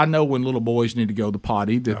I know when little boys need to go to the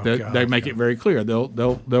potty that they make it very clear. They'll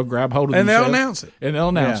grab hold of and themselves, they'll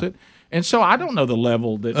announce it. And so I don't know the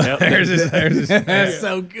level that That's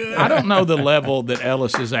so good. I don't know the level that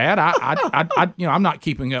Ellis is at. I'm not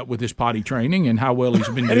keeping up with his potty training and how well he's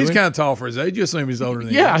been doing. And he's kind of tall for his age. You assume he's older than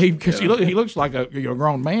because he looks like a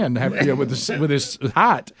grown man with his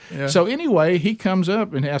height. Yeah. So anyway, he comes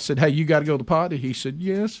up and I said, "Hey, you got to go to the potty?" He said,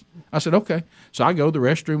 "Yes." I said, "Okay." So I go to the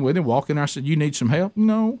restroom with him, walk in there. I said, "You need some help?"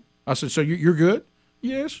 "No." I said, "So you're good?"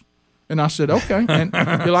 "Yes." And I said, "Okay," and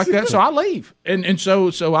you like that. So I leave, and so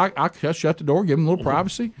I shut the door, give him a little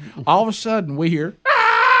privacy. All of a sudden, we hear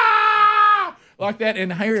like that,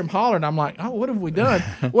 and I hear him hollering. I'm like, "Oh, what have we done?"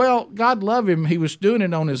 Well, God love him, he was doing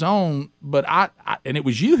it on his own, but and it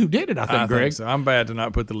was you who did it. I think, Greg. Think so. I'm bad to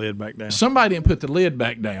not put the lid back down. Somebody didn't put the lid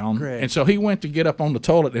back down, Greg. And so he went to get up on the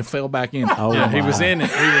toilet and fell back in. He was in it.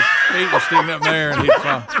 His feet were sticking up there, and he'd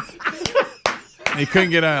fall. He couldn't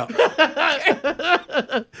get out.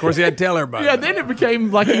 Of course, he had to tell everybody. Yeah, then it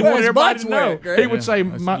became like he wanted everybody to know. Wet, he would say,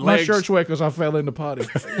 "My shirt's wet because I fell in the potty."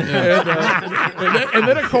 and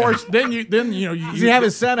then of course, then you Does he have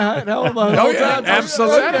his Santa hat the whole time?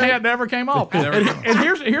 Absolutely. Santa hat never came off. And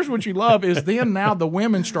here's what you love is then now the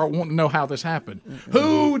women start wanting to know how this happened.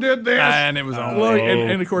 Who did this? And it was on.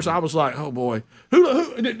 And of course, I was like, "Oh boy,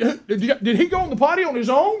 who did he go in the potty on his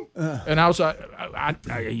own?" And I was like,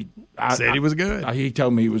 I said he was good. He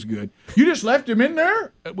told me he was good. You just left him in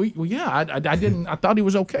there? I didn't. I thought he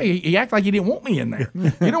was okay. He acted like he didn't want me in there.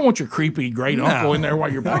 You don't want your creepy great uncle in there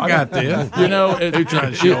while you're potty. I got this. He's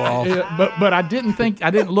trying to show off. But I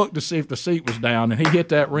didn't look to see if the seat was down, and he hit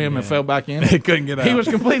that rim and fell back in. He couldn't get out. He was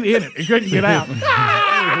completely in it. He couldn't get out.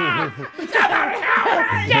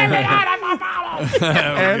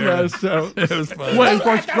 And so it was funny. Well,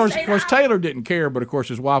 of course, Taylor didn't care, but of course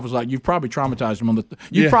his wife was like, "You've probably traumatized him on the.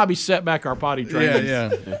 You probably set back our potty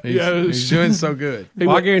training." He's doing so good.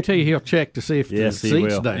 Well, I guarantee you he'll check to see if the he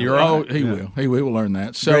seat's will. down. You're right. He will. He will learn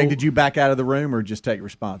that. So, Greg, did you back out of the room or just take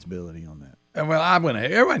responsibility on that? Well, I went.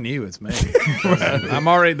 Everybody knew it's me.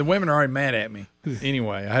 The women are already mad at me.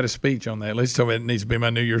 Anyway, I had a speech on that. Lisa told me it needs to be my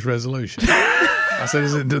New Year's resolution. I said,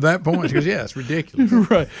 "Is it to that point?" She goes, "Yeah, it's ridiculous."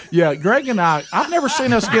 right? Yeah, Greg and I've never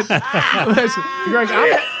seen us get. Listen, Greg,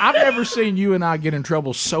 I've never seen you and I get in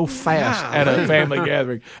trouble so fast at a family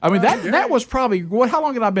gathering. I mean, that was probably how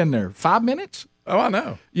long had I been there? 5 minutes. Oh, I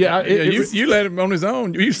know. Yeah, you let him on his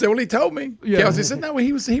own. You said, "Well, he told me." Yeah. Kelsey said, "No,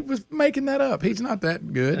 he was making that up. He's not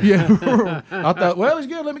that good." Yeah, I thought, well, he's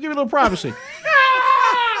good. Let me give you a little privacy.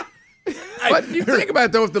 But you think about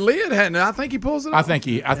it, though, if the lid hadn't, I think he pulls it off. I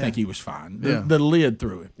think he was fine. The lid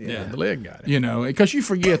threw it. Yeah, the lid got it. You know, because you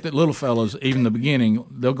forget that little fellas, even the beginning,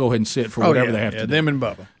 they'll go ahead and sit for whatever they have to do. Them and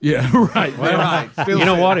Bubba. Yeah, right. Well, right. You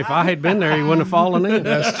know what? If I had been there, he wouldn't have fallen in.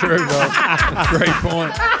 That's true, though. Great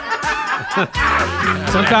point.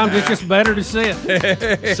 Sometimes it's just better to sit.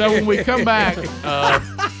 So when we come back,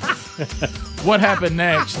 what happened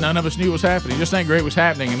next? None of us knew what was happening. Just think Greg was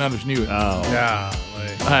happening, and none of us knew it. Oh, yeah.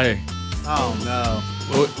 Hey. Oh, no.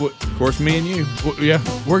 Of course, me and you. Yeah,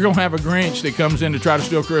 we're going to have a Grinch that comes in to try to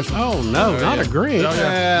steal Christmas. Oh, no, not a Grinch. Oh,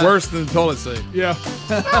 yeah. Worse than the toilet seat. Yeah.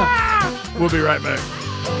 We'll be right back.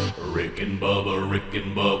 Rick and Bubba, Rick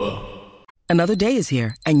and Bubba. Another day is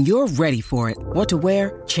here, and you're ready for it. What to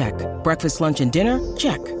wear? Check. Breakfast, lunch, and dinner?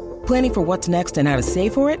 Check. Planning for what's next and how to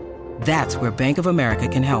save for it? That's where Bank of America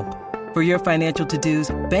can help. For your financial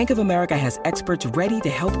to-dos, Bank of America has experts ready to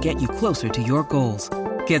help get you closer to your goals.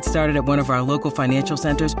 Get started at one of our local financial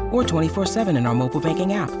centers or 24/7 in our mobile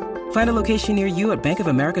banking app. Find a location near you at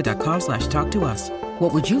bankofamerica.com/talktous.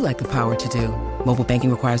 What would you like the power to do? Mobile banking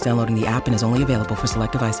requires downloading the app and is only available for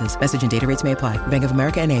select devices. Message and data rates may apply. Bank of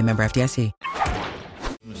America N.A., member FDIC.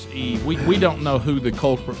 We don't know who the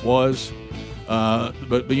culprit was,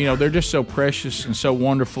 but you know, they're just so precious and so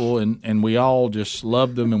wonderful, and we all just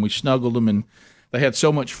loved them and we snuggled them and they had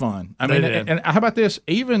so much fun. I mean, and how about this?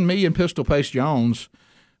 Even me and Pistol Pace Jones.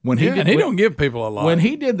 When he don't give people a lot. When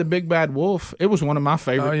he did the Big Bad Wolf, it was one of my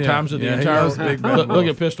favorite times of the entire. Big Bad Look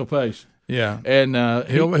at Pistol Pace. Yeah, and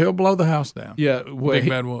he'll blow the house down. Yeah, Big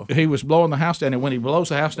Bad Wolf. He was blowing the house down, and when he blows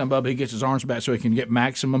the house down, Bubba, he gets his arms back so he can get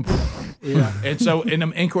maximum. Yeah, and so and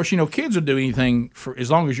of course, you know, kids will do anything for as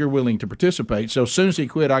long as you're willing to participate. So as soon as he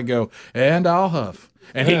quit, I go and I'll huff.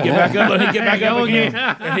 And he'd get back up, and he'd get back up again,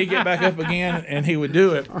 and he'd get back up again, and he would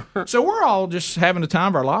do it. So we're all just having the time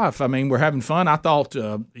of our life. I mean, we're having fun. I thought,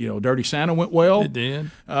 Dirty Santa went well. It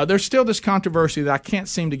did. There's still this controversy that I can't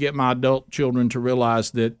seem to get my adult children to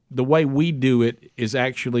realize that the way we do it is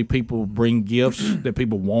actually people bring gifts that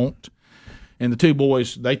people want. And the two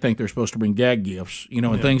boys, they think they're supposed to bring gag gifts,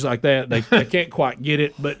 and things like that. They can't quite get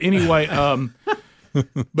it. But anyway,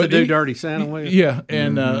 but do Dirty Santa with you? Yeah,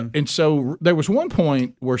 and so there was one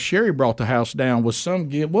point where Sherry brought the house down with some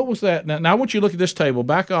gift. What was that? Now I want you to look at this table.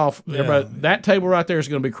 Back off, everybody. That table right there is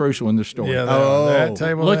going to be crucial in this story. Yeah, that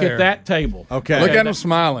table. Look at that table. Okay, look at them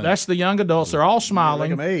smiling. That's the young adults. They're all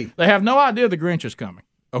smiling. Look at me. They have no idea the Grinch is coming.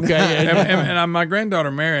 Okay, and my granddaughter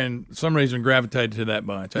Marion, for some reason, gravitated to that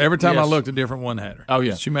bunch. Every time I looked, a different one had her. Oh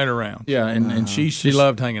yeah, she made her rounds. Yeah, and she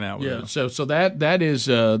loved hanging out with her. So that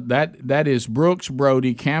is Brooks,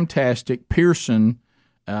 Brody, Camtastic, Pearson,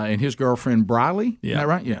 and his girlfriend Briley. Yeah, is that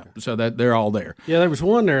right? Yeah. So that they're all there. Yeah, there was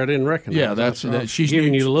one there I didn't recognize. Yeah, that's she's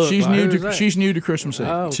giving new, you the look. She's new to Christmas Eve.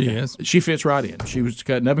 Oh, okay. She is. She fits right in. She was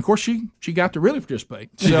cutting up. Of course, she got to really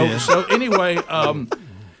participate. So anyway.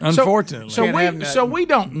 Unfortunately, so we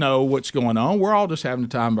don't know what's going on. We're all just having the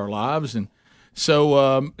time of our lives, and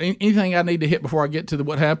so anything I need to hit before I get to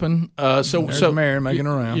what happened. There's Mary making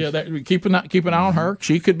around. Yeah, keep an eye on her.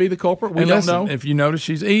 She could be the culprit. We don't know. If you notice,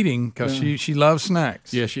 she's eating because she loves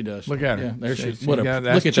snacks. Yeah, she does. Look at her. Yeah, there she is. Look at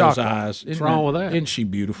chocolate. those eyes. What's wrong with that? Isn't she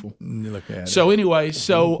beautiful? Look at her. So anyway,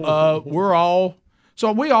 we're all.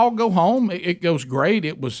 So we all go home. It goes great.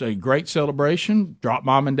 It was a great celebration. Drop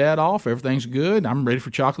mom and dad off. Everything's good. I'm ready for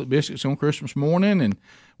chocolate biscuits on Christmas morning. And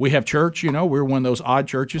we have church. We're one of those odd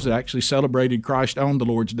churches that actually celebrated Christ on the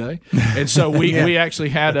Lord's Day. And so we actually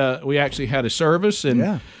had a service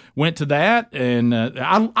and went to that. And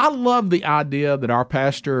I love the idea that our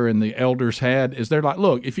pastor and the elders had is they're like,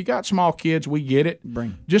 look, if you got small kids, we get it.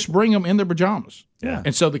 Just bring them in their pajamas. Yeah.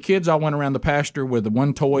 And so the kids all went around the pasture with the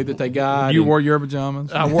one toy that they got. You wore your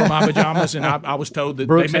pajamas? I wore my pajamas, and I was told that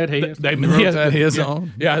Brooks had his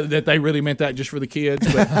on. Yeah, that they really meant that just for the kids.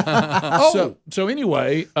 But, so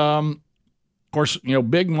anyway, Of course,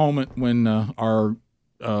 big moment when our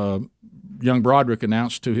young Broderick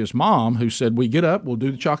announced to his mom, who said, "We get up, we'll do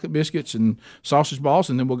the chocolate biscuits and sausage balls,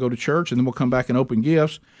 and then we'll go to church, and then we'll come back and open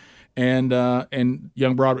gifts." And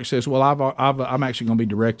young Broderick says, "Well, I'm actually going to be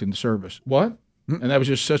directing the service." What? And that was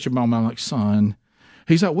just such a moment. I'm like, son.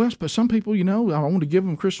 He's like, well, but some people, I want to give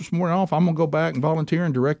them Christmas morning off. I'm going to go back and volunteer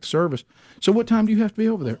and direct the service. So what time do you have to be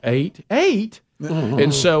over there? 8?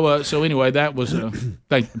 And so anyway, that was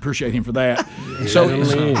appreciate him for that.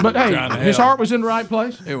 But hey, his heart was in the right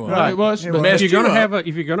place. It was. Right. It was. But if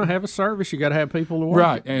you're gonna have a service, you got to have people to work.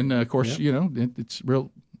 Right, and of course, it's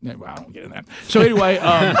real. Well, I don't get in that. So anyway,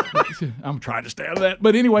 I'm trying to stay out of that.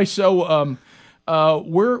 But anyway, so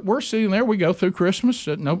we're sitting there. We go through Christmas,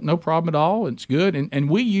 no problem at all. It's good, and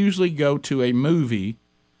we usually go to a movie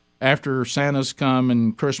after Santa's come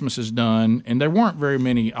and Christmas is done, and there weren't very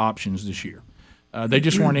many options this year. They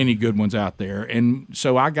just weren't any good ones out there, and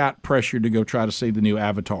so I got pressured to go try to see the new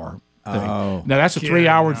Avatar thing. Now that's a 3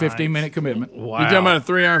 hour and 15-minute commitment. Wow. You're talking about a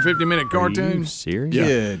 3 hour and 15-minute cartoon? Are you serious? Yeah.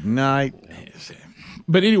 Good night.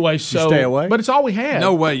 But anyway, so stay away? But it's all we had.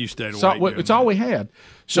 No way you stayed away. It's all we had.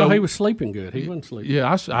 So he was sleeping good. He wasn't sleeping. Yeah,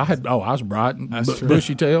 I was bright and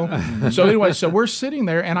bushy tail. So anyway, so we're sitting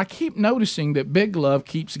there, and I keep noticing that Big Love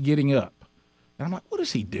keeps getting up. And I'm like, what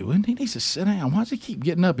is he doing? He needs to sit down. Why does he keep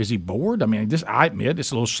getting up? Is he bored? I mean, I admit it's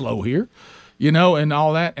a little slow here, and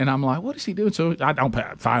all that. And I'm like, what is he doing? So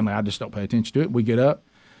finally, I just don't pay attention to it. We get up.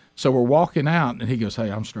 So we're walking out, and he goes, hey,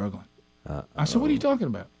 I'm struggling. I said, what are you talking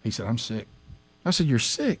about? He said, I'm sick. I said, you're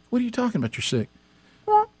sick? What are you talking about? You're sick.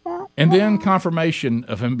 And then confirmation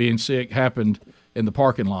of him being sick happened in the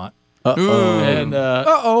parking lot. And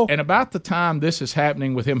about the time this is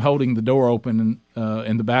happening with him holding the door open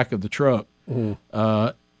in the back of the truck,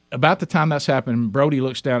 about the time that's happening, Brody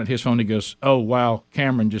looks down at his phone and he goes, oh, wow,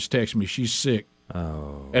 Cameron just texted me. She's sick.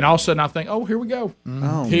 Oh. And all of a sudden I think, oh, here we go.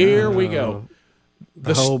 Here we go.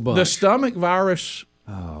 The stomach virus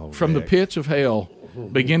from the pits of hell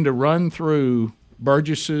begin to run through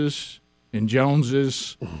Burgess's and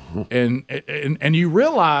Jones's, and you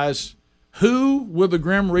realize who will the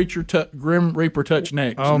Grim Reaper touch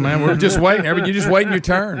next? Oh man, we're just waiting. You're just waiting your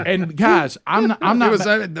turn. And guys, I'm not. It was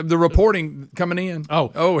the reporting coming in.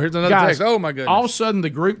 Oh, here's another text. Oh my goodness! All of a sudden, the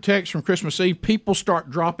group text from Christmas Eve, people start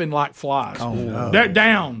dropping like flies. Oh no! They're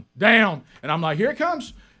down, and I'm like, here it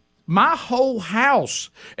comes. My whole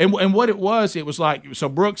house, and what it was like, so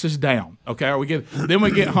Brooks is down. Okay, then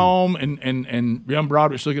we get home, and young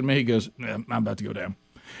Broderick's looking at me. He goes, I'm about to go down.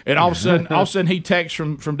 And all of a sudden, he texts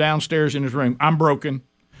from downstairs in his room, I'm broken.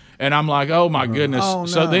 And I'm like, oh, my goodness. Oh, no.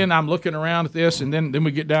 So then I'm looking around at this, and then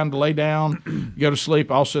we get down to lay down, go to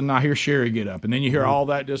sleep. All of a sudden, I hear Sherry get up. And then you hear all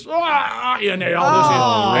that just, and I'm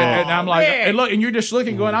like, and look, and you're just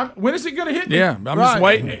looking, going, when is it going to hit me? Yeah, I'm just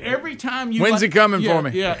waiting. Every time you. When's it coming for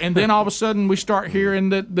me? Yeah, and then all of a sudden, we start hearing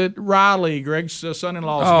that Riley, Greg's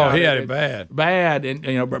son-in-law. Oh, he had it bad. Bad. And,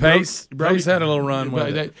 Pace had a little run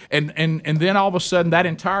with it. And then all of a sudden, that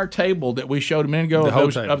entire table that we showed a minute ago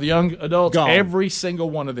of the young adults, every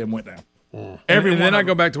single one of them went down. And then I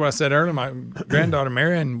go back to what I said earlier. My granddaughter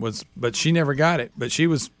Marion but she never got it. But she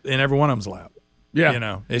was in every one of them's lap.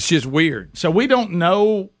 Yeah, it's just weird. So we don't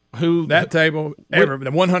know who that table ever.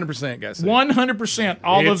 100% got sick. 100%.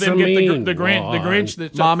 All of them get the Grinch.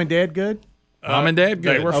 That's Mom and Dad good. Mom and Dad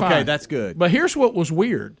good. They were fine. Okay, that's good. But here's what was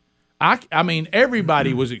weird. I mean,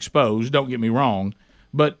 everybody was exposed. Don't get me wrong.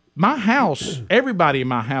 But my house, everybody in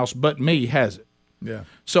my house, but me, has it. Yeah.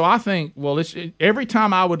 So I think, every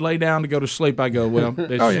time I would lay down to go to sleep, I go, well,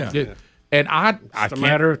 and it's a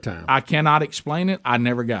matter of time. I cannot explain it. I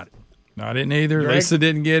never got it. No, I didn't either. Lisa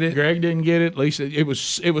didn't get it. Greg didn't get it. Lisa, it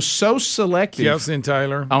was so selective. Kelsey and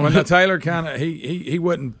Taylor. Taylor kind of he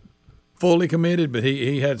wasn't fully committed, but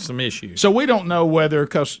he had some issues. So we don't know whether,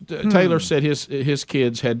 because Taylor said his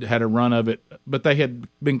kids had a run of it, but they had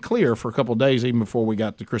been clear for a couple of days even before we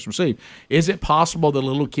got to Christmas Eve. Is it possible the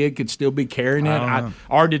little kid could still be carrying it?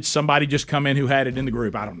 Or did somebody just come in who had it in the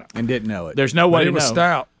group? I don't know. And didn't know it. There's no way to know. It was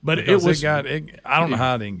stout. But it was. I don't know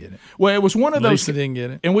how I didn't get it. Well, it was one of those. Lisa didn't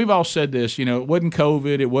get it. And we've all said this, it wasn't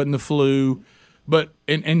COVID, it wasn't the flu. But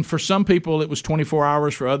and for some people, it was 24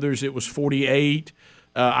 hours. For others, it was 48.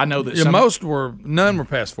 I know that none were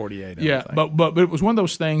past 48. But it was one of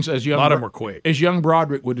those things. A lot of them were quick. As young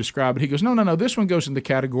Broderick would describe it, he goes, no. This one goes in the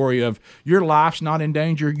category of your life's not in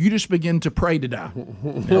danger. You just begin to pray to die.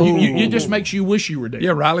 It just makes you wish you were dead.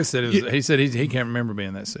 Yeah, Riley said he can't remember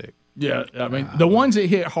being that sick. Yeah, I mean the ones that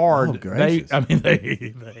hit hard. They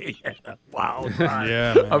wow.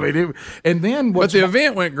 Yeah, man. I mean, and then but the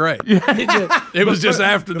event went great. It was just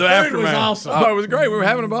after the aftermath. Was awesome. Oh, it was great. We were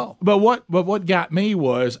having a ball. But what got me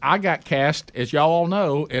was I got cast, as y'all all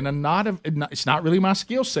know, in it's not really my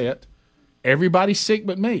skill set. Everybody's sick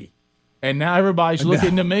but me, and now everybody's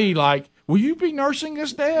looking to me like, "Will you be nursing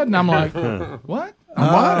us, Dad?" And I'm like, "What?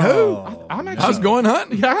 What? Who? I was going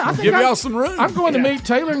hunting. Yeah, give y'all some room. I'm going to meet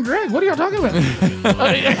Taylor and Greg. What are y'all talking about?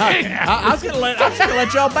 I was gonna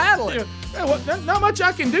let y'all battle it. Yeah, well, not much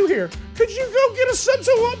I can do here. Could you go get us some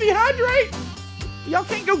so we won't dehydrate? Y'all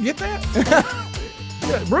can't go get that.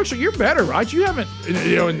 Yeah, Brooks, you're better, right? You haven't.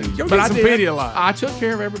 Go but get some Pedialyte. I took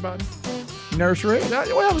care of everybody. Nursery.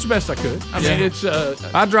 Well, that was the best I could. I mean, it's.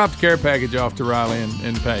 I dropped the care package off to Riley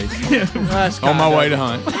and Paige on my way to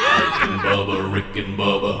hunt. Rick and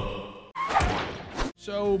Bubba.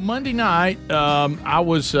 So Monday night, I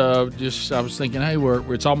was thinking, hey,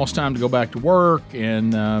 it's almost time to go back to work,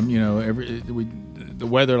 and the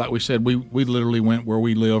weather, like we said, we literally went where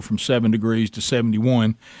we live from 7 degrees to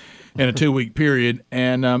 71 in a 2-week period,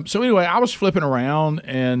 and so anyway, I was flipping around,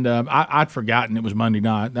 and I'd forgotten it was Monday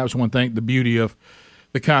night. That was one thing, the beauty of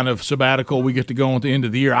the kind of sabbatical we get to go on at the end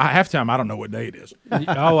of the year. Half the time, I don't know what day it is.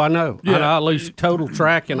 Oh, I know. Yeah. I lose total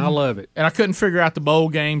track, and I love it. And I couldn't figure out the bowl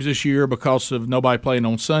games this year because of nobody playing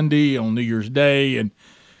on Sunday, on New Year's Day, and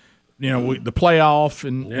the playoff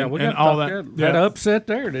and all that. Had an upset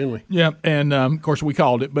there, didn't we? Yeah, and of course we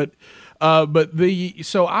called it. But I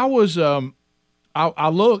was I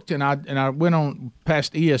looked and I went on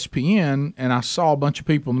past ESPN and I saw a bunch of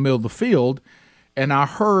people in the middle of the field, and I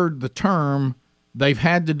heard the term, they've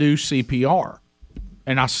had to do CPR.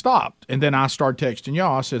 And I stopped, and then I started texting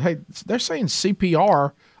y'all. I said, hey, they're saying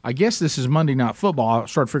CPR. I guess this is Monday Night Football. I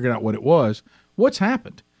started figuring out what it was. What's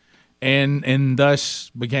happened? And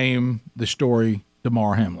thus became the story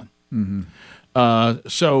Damar Hamlin. Mm-hmm.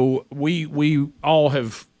 So we all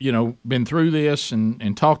have, been through this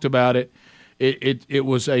and talked about it. It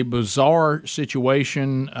was a bizarre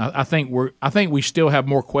situation. I think we still have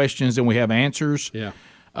more questions than we have answers. Yeah.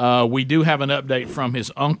 We do have an update from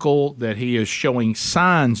his uncle that he is showing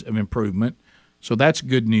signs of improvement, so that's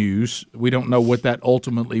good news. We don't know what that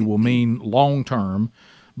ultimately will mean long term,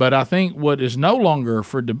 but I think what is no longer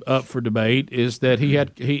up for debate is that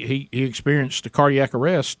he experienced a cardiac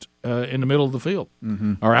arrest in the middle of the field,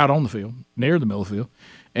 or out on the field, near the middle of the field,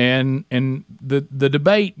 and the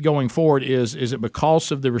debate going forward is it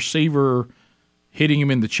because of the receiver hitting him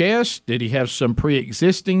in the chest? Did he have some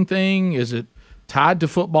pre-existing thing? Is it tied to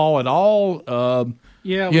football at all?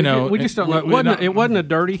 We just don't know. It wasn't a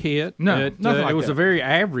dirty hit. No, it was a very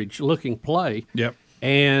average-looking play. Yep.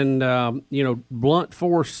 And, blunt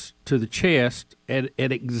force to the chest at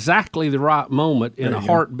exactly the right moment in a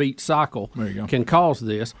heartbeat cycle can cause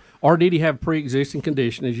this. Or did he have a pre-existing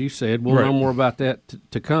condition, as you said? We'll know more about that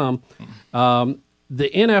to come. The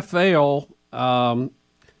NFL,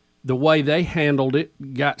 the way they handled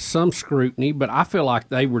it got some scrutiny, but I feel like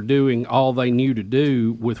they were doing all they knew to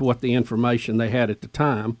do with what the information they had at the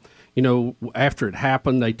time. After it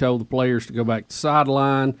happened, they told the players to go back to the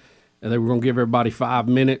sideline. They were going to give everybody 5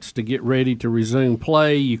 minutes to get ready to resume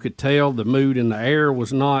play. You could tell the mood in the air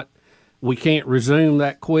was not, we can't resume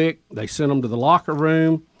that quick. They sent them to the locker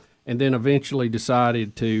room and then eventually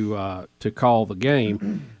decided to call the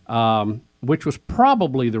game, which was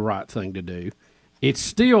probably the right thing to do. It's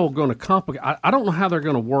still going to complicate. I don't know how they're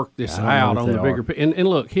going to work this out on the bigger picture. And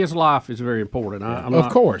look, his life is very important.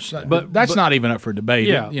 Of course. But that's not even up for debate.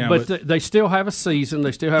 Yeah, but they still have a season.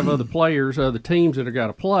 They still have other players, other teams that are got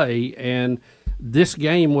to play. And this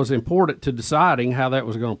game was important to deciding how that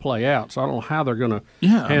was going to play out. So I don't know how they're going to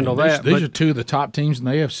handle that. These are two of the top teams in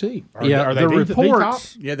the AFC. Are they the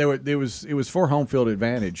reports. Yeah, it was for home field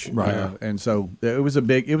advantage, right? And so it was a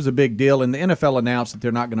big deal. And the NFL announced that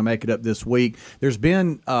they're not going to make it up this week. There's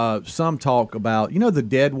been some talk about the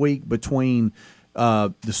dead week between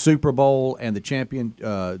the Super Bowl and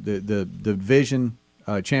the division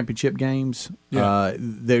championship games. Yeah.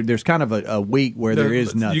 There's kind of a week where there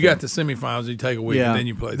is nothing. You got the semifinals, you take a week, and then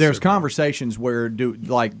you play. There's conversations where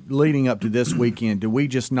leading up to this weekend, do we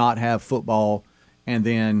just not have football, and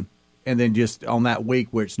then just on that week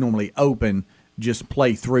where it's normally open, just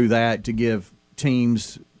play through that to give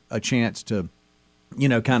teams a chance to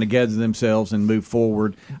kind of gather themselves and move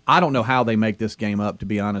forward. I don't know how they make this game up, to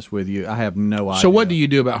be honest with you. I have no idea. So what do you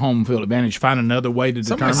do about home field advantage? Find another way to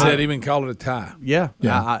determine? Somebody said even call it a tie. Yeah.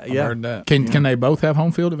 I heard that. Can they both have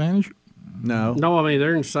home field advantage? No. No, I mean,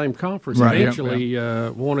 they're in the same conference. Right, eventually,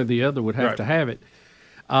 one or the other would have to have it.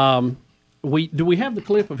 Do we have the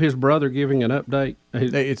clip of his brother giving an update?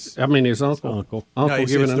 His uncle. No,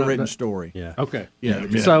 it's giving the an written update? story. Yeah. Okay. Yeah.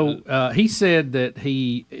 So he said that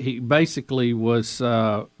he basically was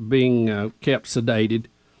being kept sedated,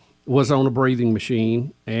 was on a breathing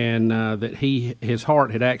machine, and that his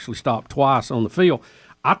heart had actually stopped twice on the field.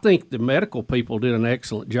 I think the medical people did an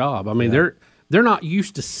excellent job. I mean, they're not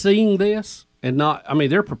used to seeing this,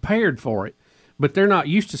 they're prepared for it. But they're not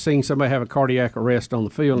used to seeing somebody have a cardiac arrest on the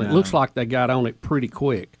field. And it looks like they got on it pretty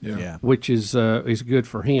quick, which is good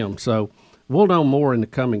for him. So we'll know more in the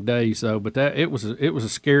coming days, though. But it was a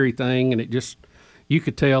scary thing, and you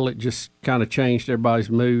could tell it just kind of changed everybody's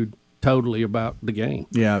mood totally about the game.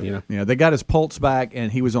 Yeah. They got his pulse back,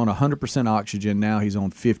 and he was on 100% oxygen. Now he's on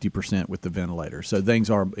 50% with the ventilator. So things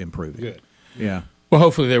are improving. Good. Yeah. Well,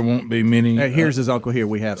 hopefully there won't be many. Hey, here's his uncle here.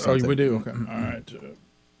 We have something. Oh, we do? Okay. All right.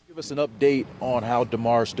 Give us an update on how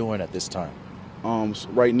DeMar's doing at this time. So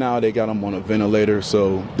right now they got him on a ventilator,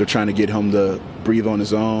 so they're trying to get him to breathe on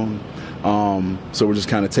his own. So we're just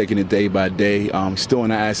kind of taking it day by day. Still in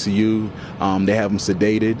the ICU. They have him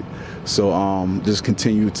sedated. So just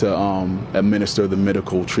continue to administer the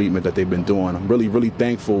medical treatment that they've been doing. I'm really, really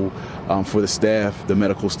thankful for the staff, the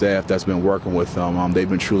medical staff that's been working with him. They've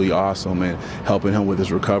been truly awesome and helping him with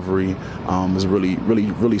his recovery. It was a really, really,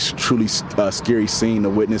 really, truly scary scene to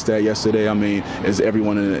witness that yesterday. I mean, as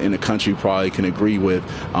everyone in the country probably can agree with.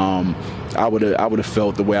 I would have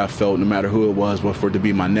felt the way I felt no matter who it was, but for it to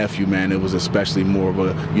be my nephew, man, it was especially more of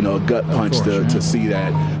a gut punch to see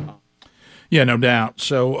that. Yeah, no doubt.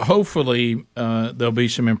 So hopefully there'll be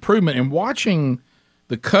some improvement. And watching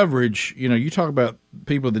the coverage, you talk about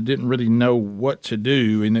people that didn't really know what to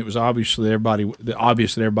do, and it was obvious that everybody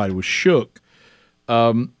was shook.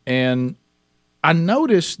 And I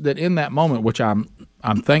noticed that in that moment, which I'm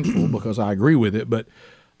thankful because I agree with it, but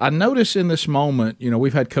I noticed in this moment,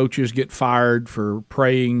 we've had coaches get fired for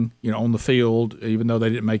praying, on the field, even though they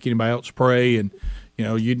didn't make anybody else pray, and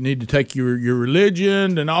you need to take your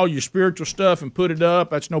religion and all your spiritual stuff and put it up.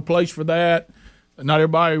 That's no place for that. Not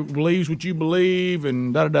everybody believes what you believe,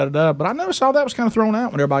 and da-da-da-da-da. But I noticed all that was kind of thrown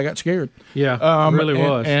out when everybody got scared. Yeah, it really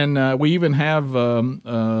was. And we even have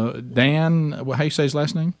Dan, how do you say his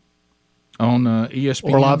last name? On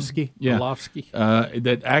ESPN. Orlovsky. Yeah. Orlovsky.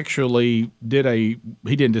 That actually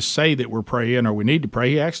he didn't just say that we're praying or we need to pray.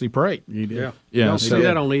 He actually prayed. He did. Yeah. You don't see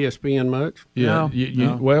that on ESPN much. Yeah.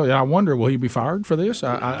 No. Well, I wonder, will he be fired for this?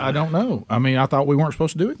 I don't know. I mean, I thought we weren't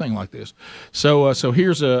supposed to do anything like this. So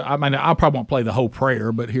here's I probably won't play the whole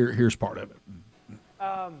prayer, but here's part of it.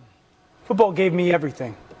 Football gave me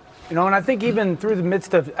everything. And I think even through the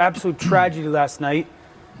midst of absolute tragedy last night,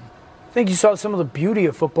 I think you saw some of the beauty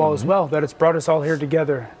of football as well, that it's brought us all here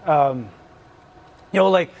together.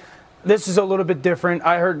 This is a little bit different.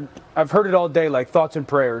 I've heard it all day, like thoughts and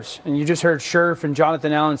prayers. And you just heard Scherf and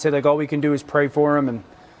Jonathan Allen say, all we can do is pray for him. And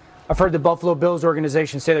I've heard the Buffalo Bills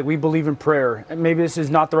organization say, we believe in prayer. And maybe this is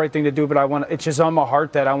not the right thing to do, but it's just on my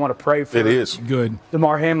heart that I want to pray for it. Is good.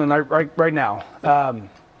 Damar Hamlin right now. I'm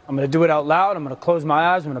going to do it out loud. I'm going to close my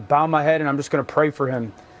eyes. I'm going to bow my head, and I'm just going to pray for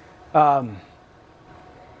him.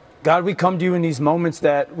 God, we come to you in these moments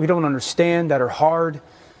that we don't understand, that are hard,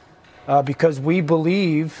 because we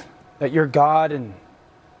believe that you're God, and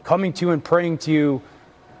coming to you and praying to you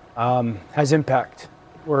has impact.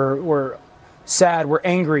 We're sad, we're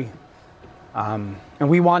angry, and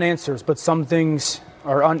we want answers, but some things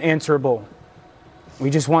are unanswerable.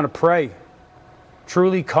 We just want to pray,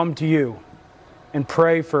 truly come to you and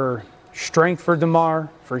pray for strength for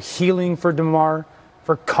Damar, for healing for Damar,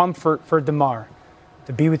 for comfort for Damar,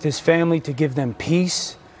 to be with his family, to give them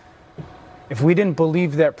peace. If we didn't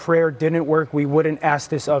believe that prayer didn't work, we wouldn't ask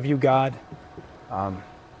this of you, God.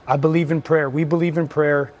 I believe in prayer. We believe in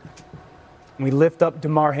prayer. We lift up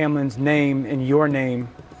Damar Hamlin's name in your name.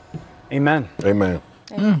 Amen. Amen.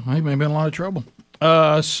 Yeah, he may be in a lot of trouble.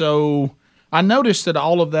 So I noticed that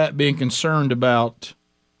all of that being concerned about,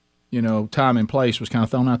 time and place was kind of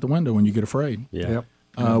thrown out the window when you get afraid. Yeah.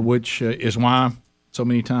 Which is why so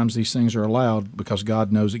many times these things are allowed, because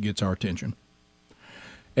God knows it gets our attention.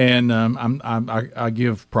 And I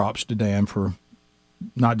give props to Dan for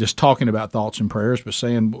not just talking about thoughts and prayers, but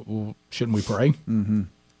saying, well, shouldn't we pray? Mm-hmm.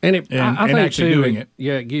 And I think actually too, doing it.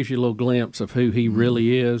 Yeah, it gives you a little glimpse of who he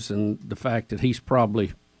really is, and the fact that he's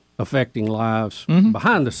probably affecting lives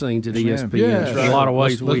behind the scenes at ESPN. Yeah, in a lot of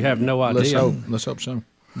ways we have no idea. Let's hope so.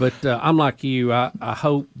 But I'm like you. I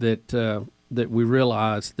hope that we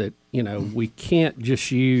realize that we can't just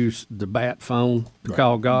use the bat phone to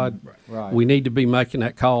call God. Right. We need to be making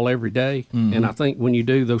that call every day. And I think when you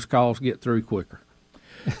do, those calls get through quicker.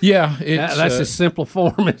 Yeah, that's as simple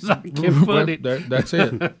form as I can put it. That's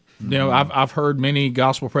it. I've heard many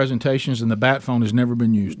gospel presentations, and the bat phone has never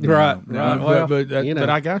been used. Right. But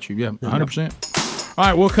I got you. Yeah, 100%. All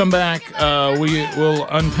right, we'll come back. We'll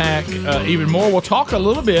unpack even more. We'll talk a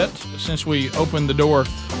little bit, since we opened the door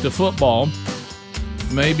to football.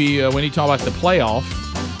 Maybe we need to talk about the playoff.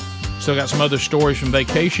 Still got some other stories from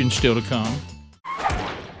vacation still to come.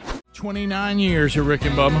 29 years of Rick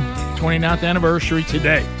and Bubba. 29th anniversary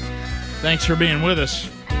today. Thanks for being with us.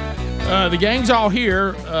 The gang's all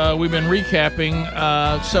here. We've been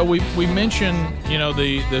recapping. So we mentioned,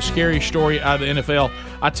 the scary story out of the NFL.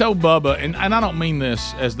 I told Bubba, and I don't mean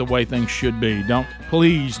this as the way things should be.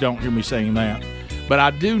 Please don't hear me saying that. But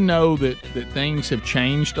I do know that things have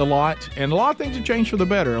changed a lot, and a lot of things have changed for the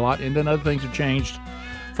better a lot, and then other things have changed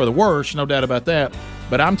for the worse, no doubt about that.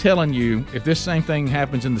 But I'm telling you, if this same thing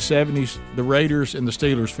happens in the 70s, the Raiders and the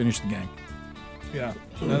Steelers finish the game. Yeah.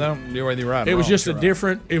 No, you're right. It was just a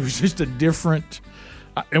different.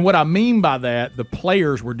 And what I mean by that, the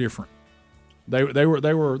players were different. They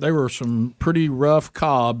were some pretty rough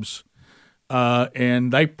cobs,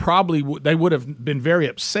 and they would have been very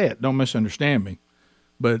upset. Don't misunderstand me,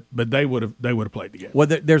 but they would have played the game. Well,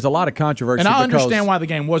 there's a lot of controversy, and I understand why the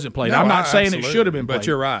game wasn't played. I'm not saying it should have been played, but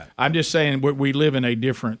you're right. I'm just saying we live in a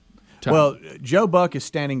different time. Well, Joe Buck is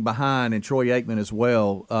standing behind, and Troy Aikman as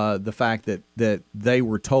well, the fact that they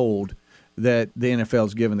were told that the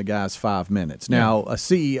NFL's given the guys 5 minutes. Now, a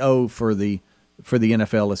CEO for the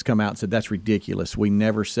NFL has come out and said that's ridiculous. We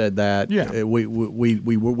never said that. Yeah. We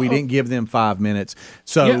didn't give them 5 minutes.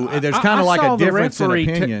 So there's kind of like a difference in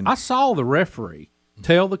opinion. I saw the referee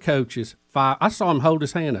tell the coaches 5. I saw him hold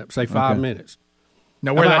his hand up, say 5 minutes.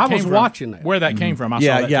 Now, I was watching that. Where that came from, I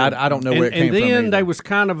saw that. Yeah, I don't know where it came from. And then either. there was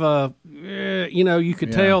kind of you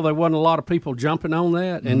could tell there wasn't a lot of people jumping on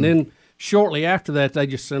that. And then shortly after that, they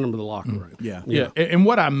just sent them to the locker room. Yeah. And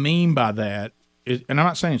what I mean by that is, and I'm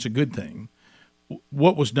not saying it's a good thing,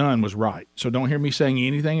 what was done was right. So don't hear me saying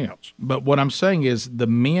anything else. But what I'm saying is the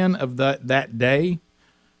men of that day,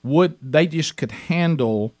 they just could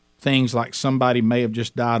handle things like somebody may have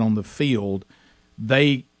just died on the field.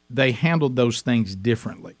 They handled those things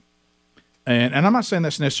differently. And I'm not saying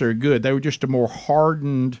that's necessarily good. They were just a more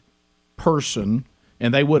hardened person,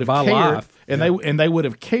 and they would have cared. And they would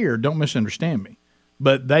have cared. Don't misunderstand me.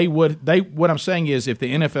 But what I'm saying is, if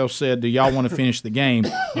the NFL said, "Do y'all want to finish the game?"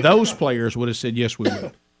 those players would have said, "Yes, we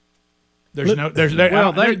will." There's no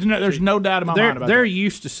doubt in my mind about they're that.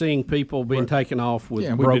 used to seeing people being taken off with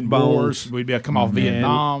broke broke bones. We'd be come off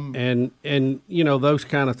Vietnam, and those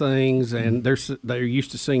kind of things. And they're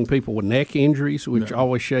used to seeing people with neck injuries, which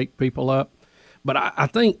always shake people up. But I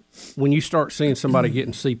think when you start seeing somebody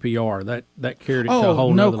getting CPR, that carried it to a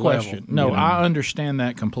whole nother question. level. No, I understand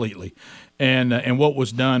that completely. And what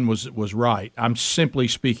was done was right. I'm simply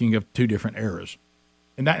speaking of two different eras.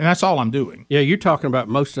 And that's all I'm doing. Yeah, you're talking about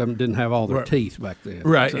most of them didn't have all their teeth back then.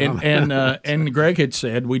 Right. So. And Greg had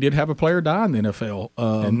said we did have a player die in the NFL.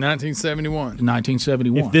 In 1971.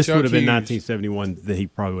 1971. If this would have been 1971, then he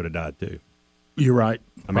probably would have died too. You're right.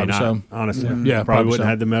 I mean, honestly, yeah, probably wouldn't have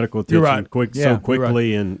had the medical attention so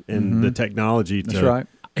quickly and the technology to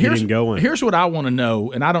get him going. Here's what I want to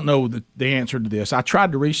know, and I don't know the answer to this. I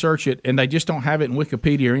tried to research it, and they just don't have it in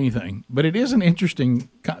Wikipedia or anything. But it is an interesting.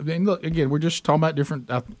 And look, again, we're just talking about different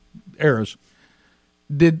eras.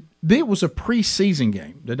 It was a preseason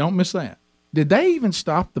game. Don't miss that. Did they even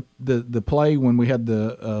stop the play when we had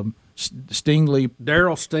the Stingley?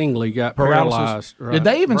 Daryl Stingley got paralyzed. Right. Did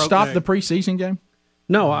they even stop the preseason game?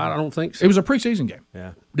 No, I don't think so. It was a preseason game.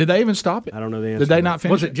 Yeah. Did they even stop it? I don't know the answer. Did they not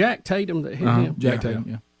finish? Was it Jack Tatum that hit him? Jack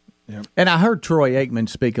Tatum. Yeah. And I heard Troy Aikman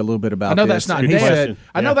speak a little bit about. I know this. that's not death.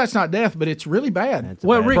 I know that's not death, but it's really bad.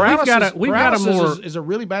 Well, Rick, we've got a more is a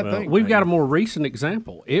really bad thing. We've got a more recent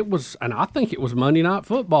example. It was, and I think it was Monday Night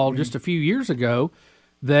Football just a few years ago,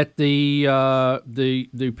 that the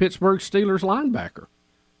Pittsburgh Steelers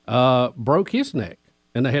linebacker broke his neck,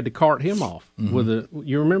 and they had to cart him off with a.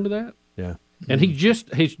 You remember that? Yeah. And he's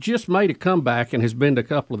just made a comeback and has been to a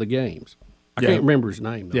couple of the games. I can't remember his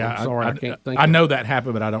name, though. Yeah, I'm sorry, I can't think. I know that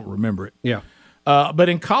happened, but I don't remember it. Yeah. But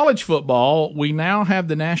in college football, we now have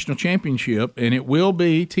the national championship, and it will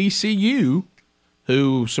be TCU,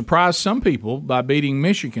 who surprised some people by beating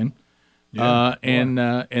Michigan, and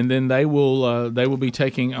then they will be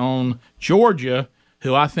taking on Georgia,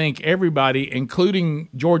 who I think everybody, including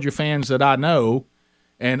Georgia fans that I know,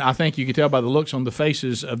 and I think you can tell by the looks on the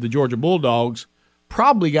faces of the Georgia Bulldogs,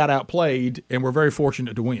 probably got outplayed and were very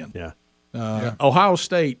fortunate to win. Yeah. Ohio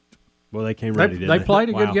State. Well, they came ready. They played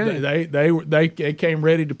a good game. They came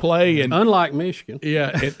ready to play, and unlike Michigan.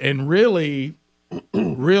 Yeah, and really,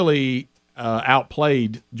 really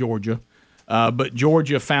outplayed Georgia, but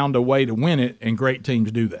Georgia found a way to win it, and great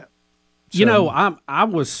teams do that. So, I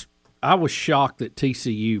was shocked that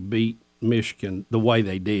TCU beat Michigan the way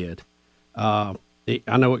they did. I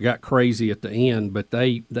know it got crazy at the end, but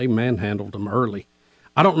they manhandled them early.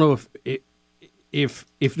 I don't know if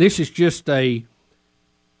this is just an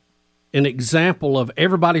example of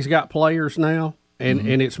everybody's got players now,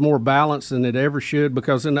 and it's more balanced than it ever should,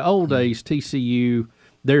 because in the old days, TCU,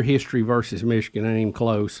 their history versus Michigan ain't even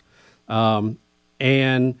close. And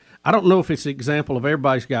I don't know if it's an example of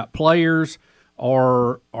everybody's got players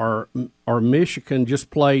or Michigan just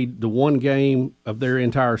played the one game of their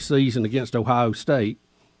entire season against Ohio State,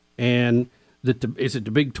 and is it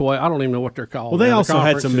the Big 12? I don't even know what they're called. Well, they also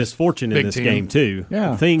had some misfortune in this game too.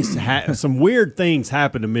 Yeah, some weird things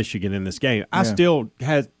happened to Michigan in this game. I still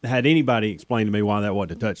had anybody explain to me why that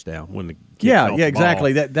wasn't a touchdown when the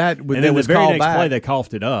exactly. That and then the very next play they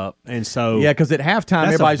coughed it up, and so because at halftime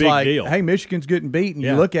everybody's like, deal. "Hey, Michigan's getting beaten."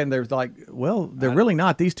 You look at them, they're like, "Well, they're really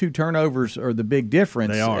not. These two turnovers are the big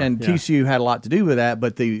difference." They are, and TCU had a lot to do with that.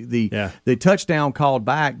 But the touchdown called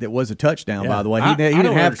back that was a touchdown, by the way. He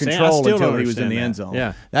didn't have control until he was in the end zone.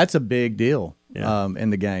 Yeah, that's a big deal in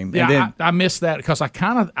the game. Yeah, and then, I missed that because I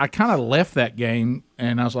kind of left that game,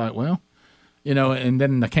 and I was like, well. And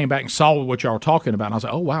then I came back and saw what y'all were talking about, and I was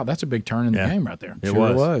like, oh, wow, that's a big turn in the game right there. It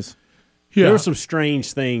was. Yeah. There were some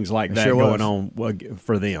strange things like that going on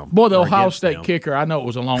for them. Boy, the Ohio State kicker, I know it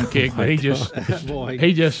was a long kick, but he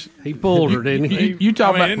pulled her, didn't he? You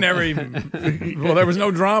talk about it never even. Well, there was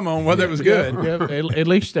no drama on whether it was good. Yeah, at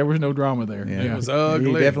least there was no drama there. Yeah. It was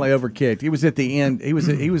ugly. He definitely overkicked. He was at the end. He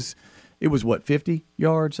was. It was 50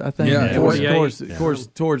 yards, I think. Yeah,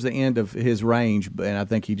 towards the end of his range, and I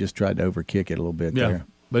think he just tried to overkick it a little bit there.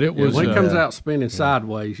 But it was when he comes out spinning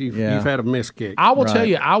sideways, you've had a miss kick. I will tell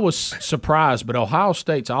you, I was surprised, but Ohio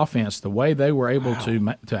State's offense, the way they were able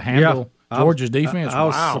to handle Georgia's defense, I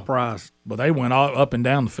was surprised. But they went all up and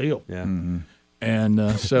down the field. Yeah, and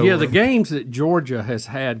the games that Georgia has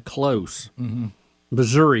had close.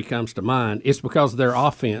 Missouri comes to mind. It's because their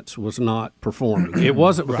offense was not performing. It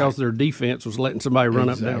wasn't because their defense was letting somebody run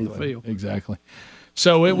up and down the field. Exactly.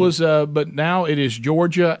 So it was, but now it is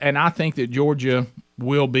Georgia, and I think that Georgia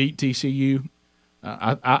will beat TCU.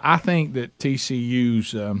 I think that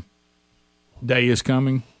TCU's day is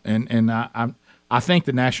coming, and I think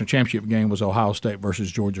the national championship game was Ohio State versus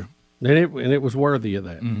Georgia. And it was worthy of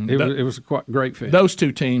that. It was a quite great fit. Those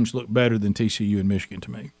two teams look better than TCU and Michigan to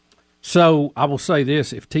me. So I will say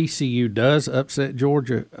this: if TCU does upset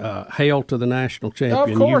Georgia, hail to the national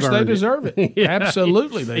champion. Of course, they deserve it.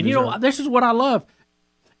 Absolutely, they deserve it. This is what I love.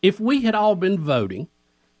 If we had all been voting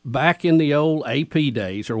back in the old AP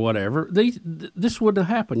days or whatever, this wouldn't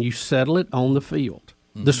have happened. You settle it on the field.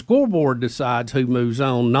 The scoreboard decides who moves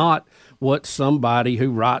on, not what somebody who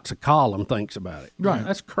writes a column thinks about it. Right.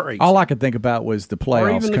 That's crazy. All I could think about was the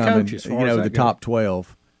playoffs even the coming, coaches, the top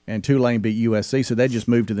 12. And Tulane beat USC, so they just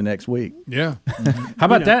moved to the next week. Yeah. How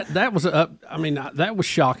about that? That was that was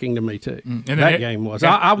shocking to me too. And that game was.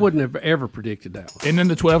 I wouldn't have ever predicted that one. And then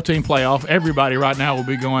the 12-team playoff, everybody right now will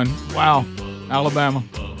be going, "Wow, Alabama."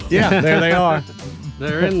 Yeah, there they are.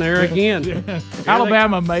 They're in there again.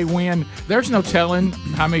 Alabama may win. There's no telling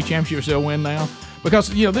how many championships they'll win now, because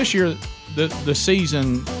this year the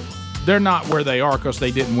season they're not where they are because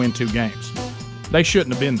they didn't win 2 games. They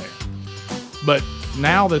shouldn't have been there, but.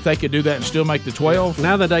 Now that they could do that and still make the 12.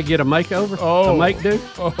 Now that they get a makeover, a make-do.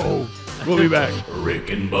 We'll be back. Rick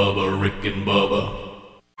and Bubba.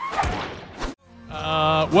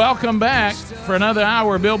 Welcome back for another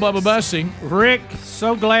hour of Bill Bubba Bussing. Rick,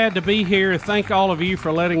 so glad to be here. Thank all of you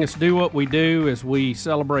for letting us do what we do as we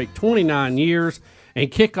celebrate 29 years and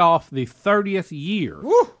kick off the 30th year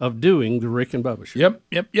of doing the Rick and Bubba Show.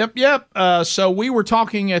 Yep. So we were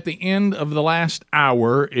talking at the end of the last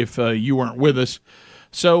hour, if you weren't with us.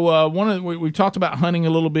 So we talked about hunting a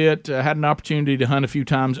little bit, had an opportunity to hunt a few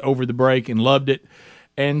times over the break and loved it.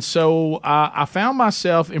 And so I found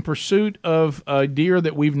myself in pursuit of a deer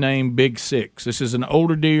that we've named Big Six. This is an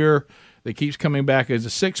older deer that keeps coming back as a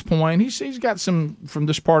 6-point. He's got some from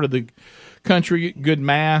this part of the country, good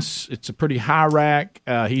mass. It's a pretty high rack.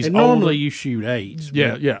 Normally you shoot 8s.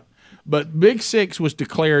 Yeah. But Big Six was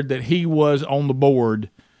declared that he was on the board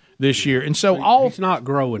this year, and so he's not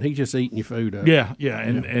growing. He's just eating your food up. Yeah,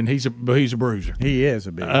 and he's a bruiser. He is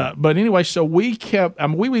a big. But anyway, so we kept.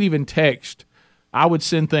 We would even text I would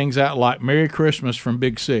send things out like "Merry Christmas" from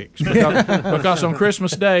Big Six because on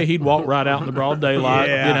Christmas Day he'd walk right out in the broad daylight,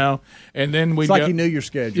 and then we he knew your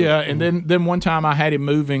schedule. Yeah, and then one time I had him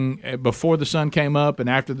moving before the sun came up and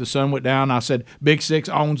after the sun went down. I said, "Big Six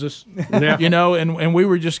owns us," and we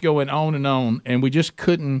were just going on, and we just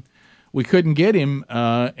couldn't get him,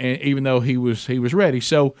 even though he was ready.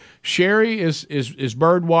 So Sherry is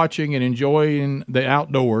bird watching and enjoying the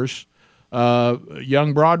outdoors.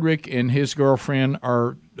 Young Broderick and his girlfriend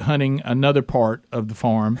are hunting another part of the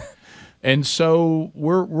farm, and so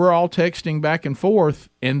we're all texting back and forth.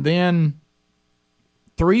 And then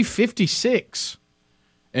 3:56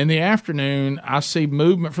 in the afternoon, I see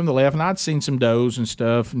movement from the left, and I'd seen some does and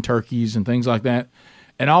stuff and turkeys and things like that.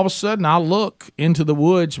 And all of a sudden, I look into the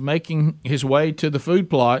woods, making his way to the food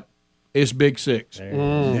plot. Is Big Six.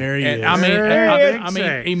 There he is. I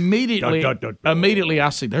mean, immediately I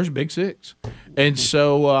see there's Big Six. And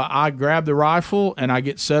so I grab the rifle and I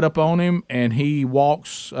get set up on him, and he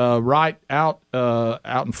walks right out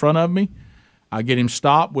in front of me. I get him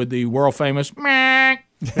stopped with the world famous "mack"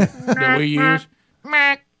 that we use,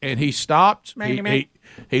 "mack," and he stopped.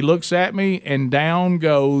 He looks at me, and down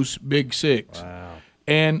goes Big Six. Wow.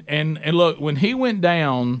 And look, when he went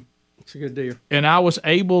down. It's a good deal. And I was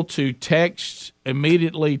able to text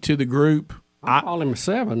immediately to the group. I call him a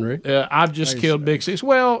 7, Rick. I've just killed Big Six.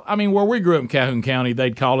 Well, I mean, where we grew up in Calhoun County,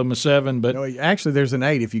 they'd call him a 7. But no, actually, there's an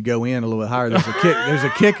 8 if you go in a little bit higher. There's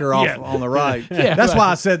a kicker off on the right. Yeah, that's why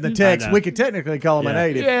I said in the text we could technically call him an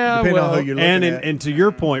 8, depending on who you're looking at. And to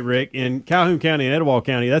your point, Rick, in Calhoun County and Etowah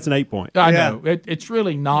County, that's an 8 point. I know it's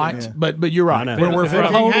really not, but you're right. If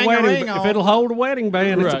it'll hold a wedding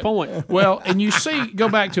band, it's a point. Well, and you see, go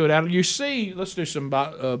back to it, Adam. You see, let's do some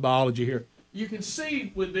biology here. You can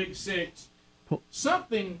see with Big Six.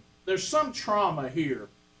 There's some trauma here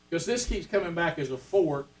because this keeps coming back as a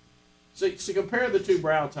fork. So compare the two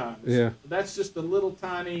brow tines. Yeah. That's just a little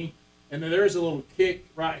tiny, and then there's a little kick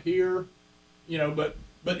right here, but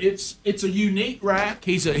it's a unique rack.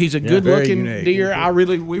 He's a good looking deer.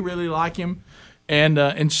 We really like him,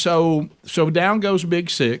 and so down goes Big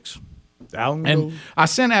Six. And I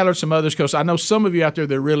sent out some others because I know some of you out there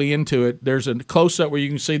that are really into it. There's a close up where you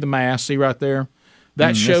can see the mass. See right there.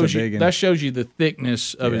 That shows you the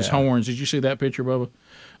thickness of his horns. Did you see that picture, Bubba?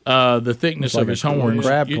 The thickness of his horns.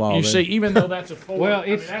 You see, even though that's a fork,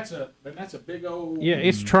 that's a big old. Yeah,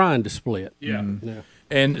 it's trying to split. Yeah.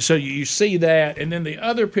 And so you see that, and then the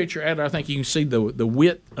other picture, I think you can see the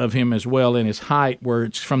width of him as well and his height, where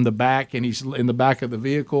it's from the back, and he's in the back of the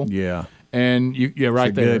vehicle. Yeah. And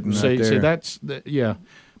right there. See, that's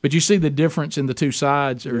But you see the difference in the two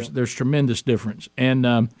sides. There's tremendous difference, and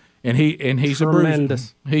he's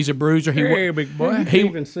tremendous. A bruiser. He's a bruiser. Very big boy. You can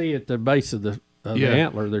even see at the base of the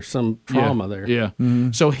antler, there's some trauma there. Yeah.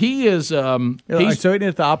 Mm-hmm. So he is. So isn't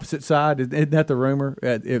it the opposite side? Isn't that the rumor?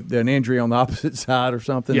 If an injury on the opposite side or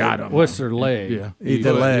something? Yeah, I don't know. What's their leg? Yeah,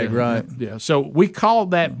 the leg, right? Yeah. So we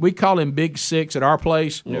call him Big Six at our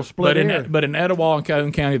place. But in Etowah and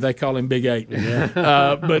Calhoun County, they call him Big 8.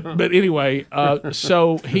 Yeah. But anyway,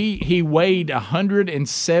 so he weighed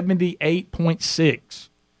 178.6.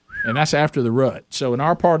 And that's after the rut. So in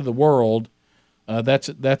our part of the world, that's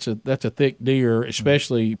a thick deer,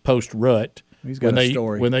 especially post rut. He's got a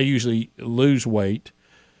story when they usually lose weight.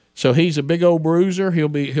 So he's a big old bruiser.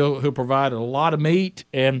 He'll provide a lot of meat,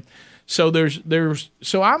 and so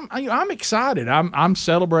so I'm excited. I'm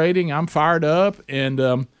celebrating. I'm fired up,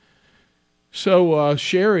 and so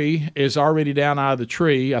Sherry is already down out of the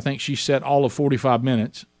tree. I think she set all of 45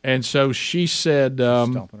 minutes, and so she said.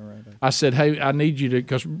 I said, hey, I need you to,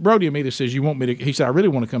 because Brody immediately says, you want me to, he said, I really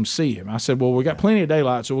want to come see him. I said, well, we got plenty of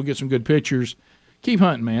daylight, so we'll get some good pictures. Keep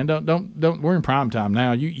hunting, man. Don't, we're in prime time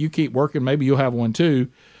now. You keep working. Maybe you'll have one too.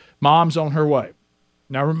 Mom's on her way.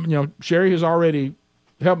 Now, Sherry has already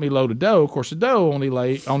helped me load a doe. Of course, the doe only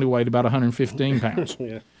weighed about 115 pounds.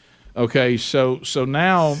 Yeah. Okay, so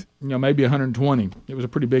now, maybe 120. It was a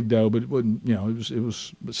pretty big doe, but it wouldn't,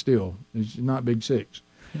 but still, it's not Big Six.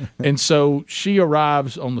 And so she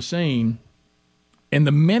arrives on the scene, and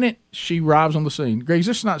the minute she arrives on the scene, Greg, is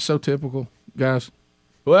this not so typical, guys?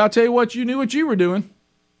 Well, I'll tell you what, you knew what you were doing.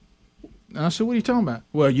 And I said, what are you talking about?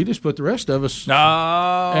 Well, you just put the rest of us. No.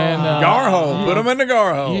 And Garho. Put them in the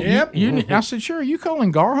Garho. Yep. I said, sure, are you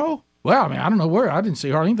calling Garho? Well, I mean, I don't know where. I didn't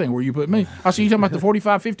see hardly anything where you put me. I said, you talking about the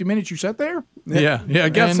 45, 50 minutes you sat there? Yeah. I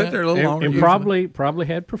got to sit there a little longer. And probably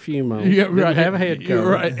had perfume on. Yeah, right. Didn't have a head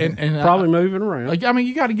cover. Right. And probably moving around. I mean,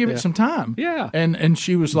 you got to give it some time. Yeah. And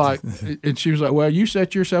she was like, well, you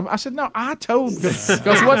set yourself. I said, no, I told because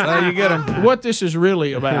what this is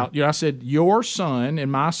really about. I said your son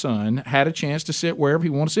and my son had a chance to sit wherever he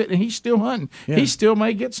wants to sit, and he's still hunting. Yeah. He still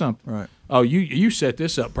may get something. Right. Oh, you set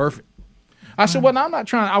this up perfect. I said, well, no, I'm not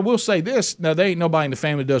trying. I will say this. Now, there ain't nobody in the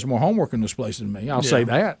family that does more homework in this place than me. I'll say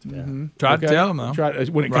that. Mm-hmm. Try to tell them, though.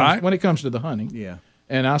 When it comes to the hunting. Yeah.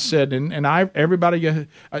 And I said, and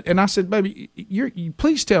I said, baby, you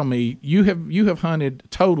please tell me you have hunted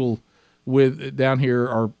total with down here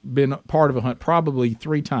or been part of a hunt probably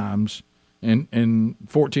 3 times in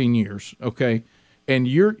 14 years, okay? And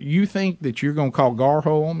you think that you're going to call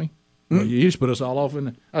garhole on me? Well, you just put us all off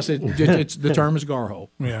in. I said, it's the term is garhole.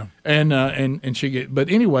 Yeah. And she but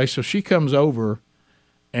anyway, so she comes over,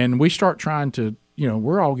 and we start trying to.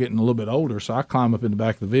 We're all getting a little bit older, so I climb up in the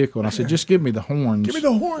back of the vehicle and I said, "Just give me the horns." Give me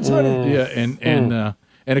the horns, honey. Yeah, and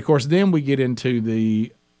of course, then we get into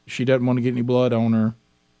she doesn't want to get any blood on her,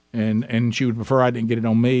 and she would prefer I didn't get it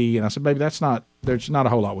on me. And I said, "Baby, there's not a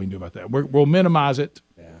whole lot we can do about that. We'll minimize it,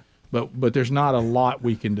 but there's not a lot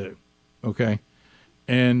we can do, okay."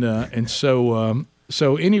 And so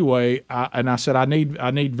anyway, I said I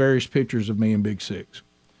need various pictures of me in Big Six.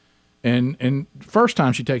 And first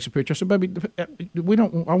time she takes a picture, I said, "Baby, I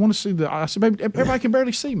want to see the." I said, "Baby, everybody can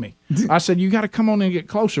barely see me." I said, "You got to come on in and get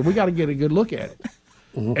closer. We got to get a good look at it."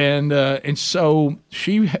 Mm-hmm. And so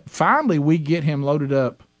finally we get him loaded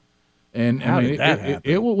up, and how did that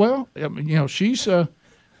happen? She's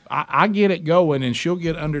I get it going, and she'll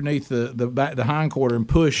get underneath the hind quarter and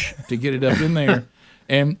push to get it up in there.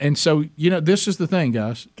 And so this is the thing,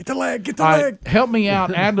 guys. Get the leg. Help me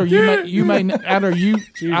out, Adler. You may Adler. You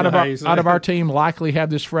out of our team likely have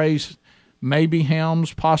this phrase. Maybe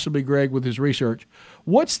Helms, possibly Greg with his research.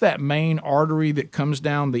 What's that main artery that comes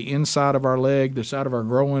down the inside of our leg, the side of our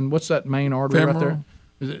groin? What's that main artery right there?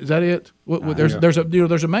 Is that it?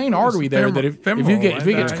 There's a main artery there that if it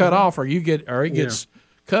gets cut off or it gets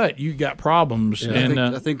cut, you got problems. Yeah. And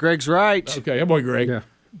I think Greg's right. Okay, that boy Greg. Yeah.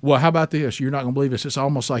 Well, how about this? You're not going to believe this. It's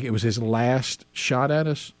almost like it was his last shot at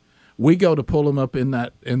us. We go to pull him up in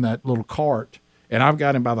that little cart, and I've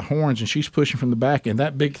got him by the horns, and she's pushing from the back, and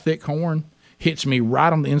that big thick horn hits me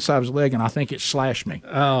right on the inside of his leg, and I think it slashed me.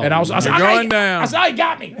 Oh, and I said, going down. I said, he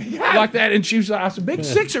got me like that, and she was like, I said, Big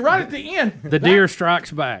Sixer right at the end. The deer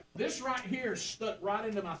strikes back. This right here stuck right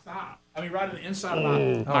into my thigh. I mean, right in the inside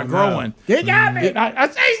of my groin. He got me. I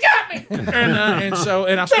said, he's got me.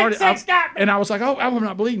 And I started. Big Six got me. And I was like, I'm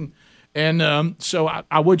not bleeding. And so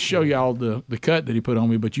I would show y'all the cut that he put on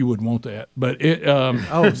me, but you wouldn't want that. But it.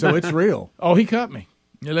 So it's real. Oh, he cut me.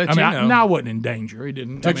 I wasn't in danger. He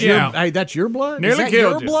didn't. Hey, that's your blood? Nearly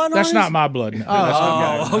killed you. Blood that's not my blood. No.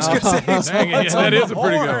 I was going to say, that is a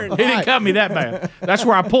pretty good one. He didn't cut me that bad. That's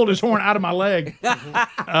where I pulled his horn out of my leg.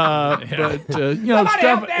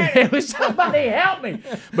 Somebody help me.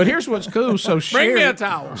 But here's what's cool. So bring me a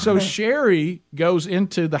towel. So Sherry goes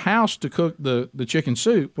into the house to cook the chicken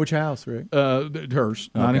soup. Which house, Rick?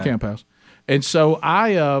 Hers, not in Camp House. And so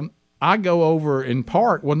I go over and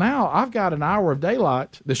park. Well, now I've got an hour of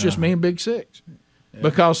daylight that's just me and Big Six. Yeah.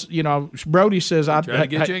 Because, Brody says, hey,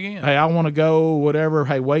 I want to go, whatever.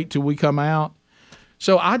 Hey, wait till we come out.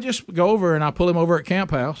 So I just go over and I pull him over at Camp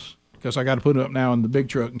House because I got to put him up now in the big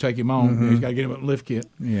truck and take him on. Mm-hmm. He's got to get him a lift kit.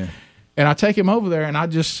 Yeah. And I take him over there and I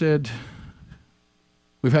just said,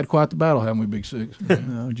 we've had quite the battle, haven't we, Big Six?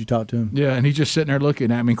 Did you talk to him? Yeah, and he's just sitting there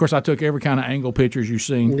looking at me. Of course, I took every kind of angle pictures you've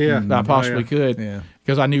seen that I possibly could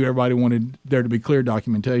because I knew everybody wanted there to be clear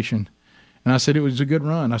documentation. And I said, it was a good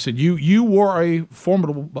run. I said, you were a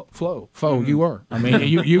formidable foe. Mm-hmm. You were. I mean,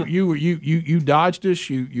 you dodged us,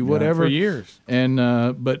 you whatever. For years. And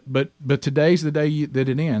but today's the day that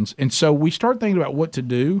it ends. And so we start thinking about what to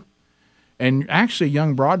do. And actually,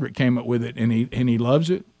 young Broderick came up with it, and he loves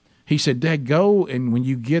it. He said, Dad, go, and when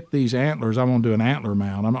you get these antlers, I'm going to do an antler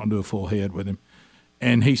mount. I'm not going to do a full head with him.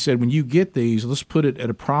 And he said, when you get these, let's put it at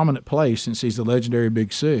a prominent place since he's the legendary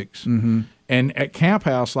Big Six. Mm-hmm. And at Camp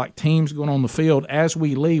House, like teams going on the field, as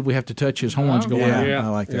we leave, we have to touch his horns going out. Yeah, I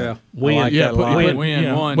like that.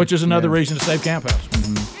 Win, which is another reason to save Camp House.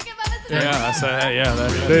 Mm-hmm.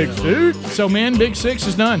 That's Big Six. So, men, Big Six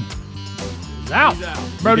is done. Out.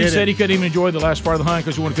 Brody said he couldn't even enjoy the last part of the hunt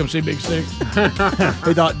because he wanted to come see Big Six.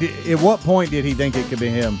 He thought. At what point did he think it could be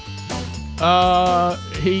him?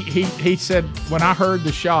 He said when I heard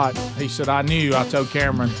the shot, he said I knew. I told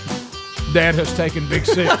Cameron, Dad has taken Big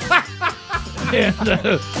Six, and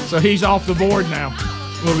so he's off the board now.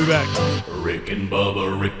 We'll be back. Rick and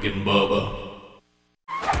Bubba, Rick and Bubba.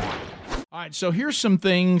 All right, so here's some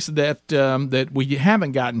things that that we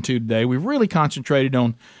haven't gotten to today. We've really concentrated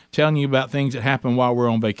on telling you about things that happened while we're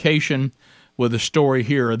on vacation with a story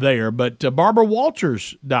here or there. But Barbara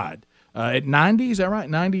Walters died at 90. Is that right?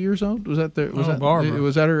 90 years old? Was that Barbara.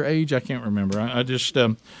 Was that her age? I can't remember. I just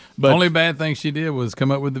but only bad thing she did was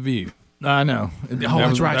come up with The View. I know.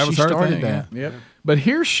 That's right. She started that. Yep. But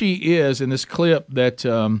here she is in this clip that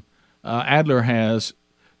Adler has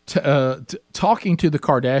talking to the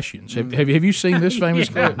Kardashians. Have you seen this famous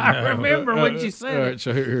clip? I remember when she said it. All right,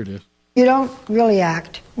 so here it is. You don't really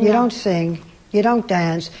act. You don't sing. You don't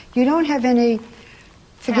dance. You don't have any,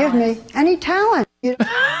 forgive me, any talent.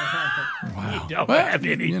 Wow. You don't have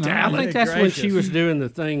any talent. I think that's when she was doing the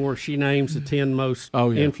thing where she names the 10 most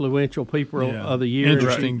influential people of the year.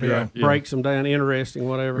 Interesting. Breaks them down, interesting,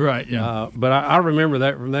 whatever. Right, yeah. But I remember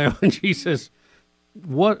that from now when she says,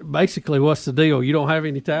 what's the deal? You don't have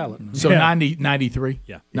any talent. So 93?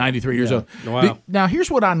 Yeah. 93 years old. Wow. Now, here's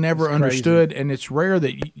what I never understood, and it's rare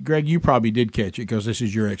that, Greg, you probably did catch it because this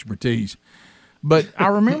is your expertise. But I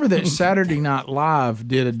remember that Saturday Night Live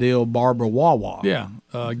did a deal, Barbara Wawa. Yeah,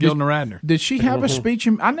 Gilda Radner. Did she have a speech?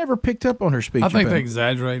 I never picked up on her speech. I think they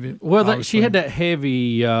exaggerated. Well, she had that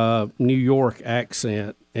heavy New York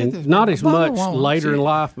accent, and not as much later in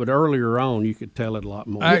life, but earlier on, you could tell it a lot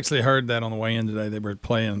more. I actually heard that on the way in today. They were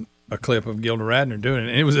playing a clip of Gilda Radner doing it,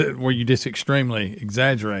 and it was where you just extremely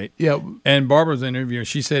exaggerate. Yeah. And Barbara's interviewing,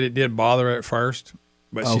 she said it did bother her at first.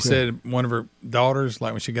 But she said one of her daughters,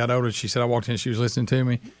 like when she got older, she said, I walked in, she was listening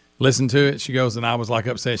to it. She goes, and I was like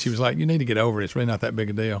upset. She was like, you need to get over it. It's really not that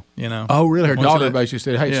big a deal, you know? Oh, really? Her daughter basically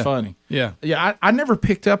said, hey, it's funny. Yeah. Yeah, I never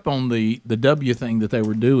picked up on the W thing that they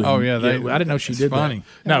were doing. Oh, yeah. I didn't know she did funny.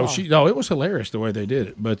 That. No, it was hilarious the way they did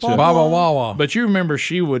it. But Baba Wawa. But you remember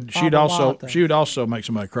she would also make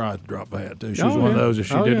somebody cry at the drop of a hat, too. She was one of those. If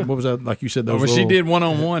she did, what was that? Like you said, those she did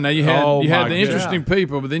one-on-one. Now, you had the interesting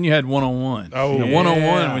people, but then you had one-on-one. Oh, yeah.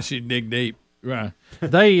 One-on-one when she dig deep. Right.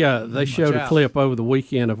 They showed a clip over the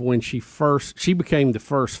weekend of when she became the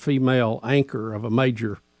first female anchor of a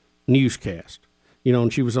major newscast,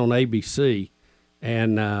 and she was on ABC,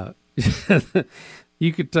 and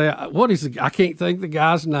you could tell I can't think the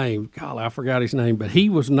guy's name. Golly, I forgot his name, but he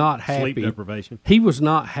was not happy. Sleep deprivation. He was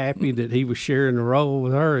not happy that he was sharing the role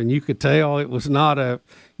with her, and you could tell it was not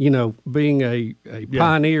being a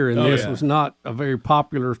pioneer in this was not a very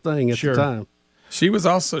popular thing at the time. She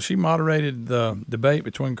moderated the debate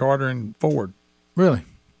between Carter and Ford. Really?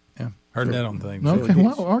 Yeah. Heard that on things. Okay,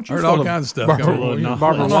 well, aren't you heard all kinds of stuff. I don't know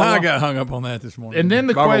how I got hung up on that this morning. And then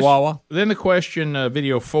the question,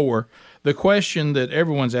 video 4, the question that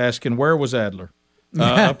everyone's asking, where was Adler?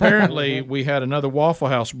 Apparently, we had another Waffle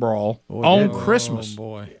House brawl on Christmas. Oh,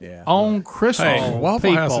 boy. Yeah. On Christmas. Hey,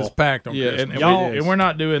 Waffle House is packed on Christmas. And we're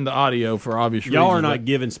not doing the audio for obvious reasons. Y'all are not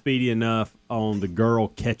giving Speedy enough on the girl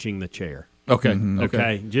catching the chair. Okay.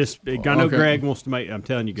 Okay. Just I know Greg wants to make. I'm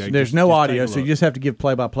telling you, Greg. There's no audio, so you just have to give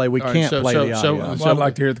play-by-play. We can't play the audio. I'd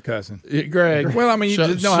like to hear the cussing, Greg. Well, I mean, you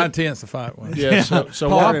just know how tense the fight was. Yeah. So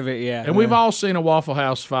part of it, yeah. And we've all seen a Waffle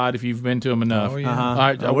House fight if you've been to them enough. Oh, yeah. All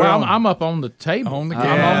right. I'm up on the table. I'm on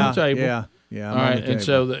the table. Yeah. All right. And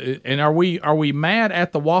so, are we mad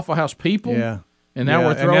at the Waffle House people? Yeah. And now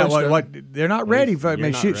we're throwing stuff. They're not ready for. I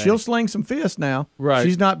mean, she'll sling some fists now. Right.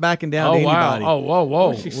 She's not backing down to anybody. Oh,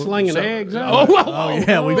 whoa. She's slinging eggs out. Oh,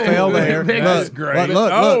 yeah, we fell there. That's great.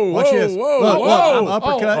 Look, watch this. Look, I'm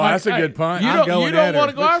uppercut. That's a good punch. You don't want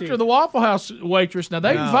to go after the Waffle House waitress. Now,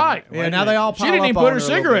 they can fight. Yeah, now they all pile She didn't even up put on her her a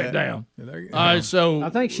little cigarette bit. down. So I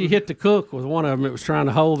think she hit the cook with one of them. It was trying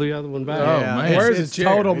to hold the other one back. Oh, man. Where's It's the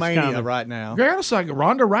total mania right now? Girl, it's like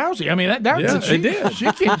Ronda Rousey. I mean,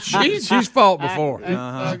 she's fought before.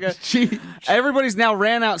 Everybody's now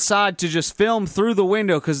ran outside to just film through the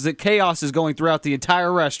window because the chaos is going throughout the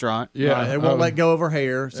entire restaurant. Yeah, they won't let go of her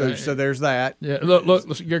hair, so there's that. Yeah,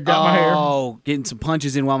 look, you got my hair. Oh, getting some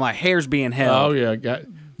punches in while my hair's being held. Oh yeah,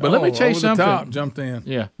 But let me tell you something. The top jumped in.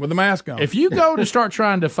 Yeah, with the mask on. If you go to start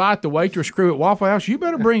trying to fight the waitress crew at Waffle House, you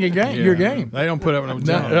better bring your game. They don't put up with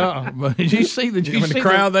no. But you see the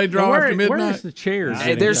crowd they draw after midnight. Where's the chairs?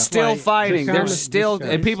 They're still fighting. They're still,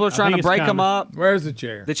 and people are trying to break them up. Where's the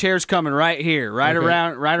chair? The chair's coming right here, right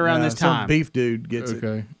around this time. Some beef dude gets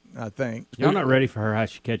it. I think y'all not ready for her how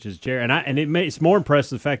she catches the chair, and it's more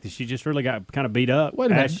impressive the fact that she just really got kind of beat up. Wait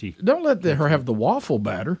a minute! Don't let her have the waffle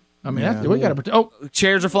batter. I mean, we got to protect. Oh,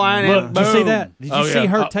 chairs are flying in. Look, did you see that? Did you see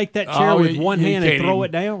her take that chair with one hand and throw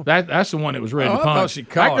it down? That's the one that was ready to punch. I thought she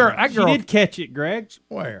caught She did catch it, Greg.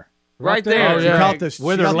 Where? Right there. She caught this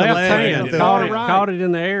with her left hand. Caught it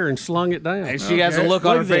in the air and slung it down. And she has a look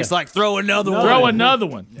on her face like, throw another one. Throw another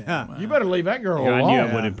one. Yeah. You better leave that girl alone. I knew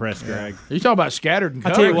I would impress Greg. You talking about scattered and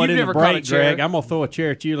covered. I tell you what, in the break, Greg, I'm going to throw a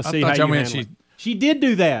chair at you. Let's see how you handle it. She did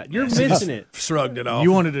do that. You're missing it. Shrugged it off.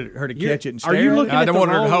 You wanted her to catch it and stare Are you looking I at the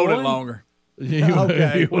wanted her to wrong hold it one? longer.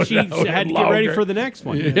 Okay. Well, she had to get ready for the next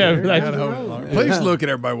one. Please look at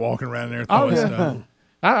everybody walking around there throwing stuff.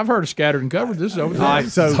 I've heard of scattered and covered. This is over there. Right,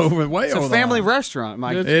 so it's a family restaurant,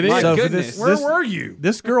 Mike. It is. My So goodness. Where were you?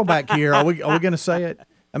 This girl back here, are we going to say it?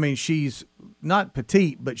 I mean, she's not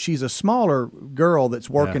petite, but she's a smaller girl that's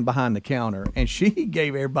working behind the counter, and she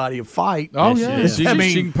gave everybody a fight. Oh, yeah. She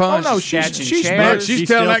can punch. Oh, no, she's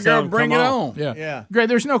telling that girl, bring it on. Yeah. Greg,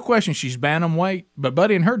 there's no question she's bantamweight, but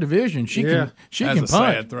buddy, in her division, she can punch.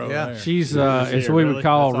 Sad throw there. She's, as we would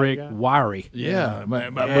call Rick, wiry. Yeah.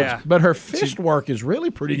 But her fist work is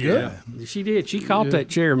really pretty good. She did. She caught that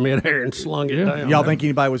chair midair and slung it down. Y'all think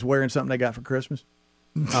anybody was wearing something they got for Christmas?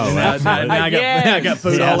 Oh, I got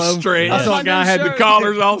food all over. I saw a guy had the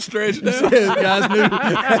collars all stretched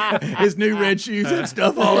out. His new red shoes had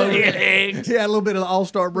stuff all over it. He had a little bit of the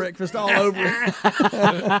All-Star breakfast all over it.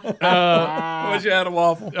 Wish you had a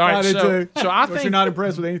waffle. All right, so I think you're not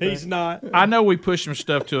impressed with anything. He's not. I know we pushed some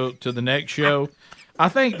stuff to the next show. I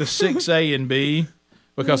think the 6A and B,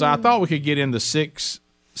 because I thought we could get in the 6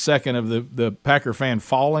 second of the Packer fan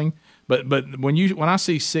falling. But when I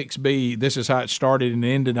see 6B, this is how it started and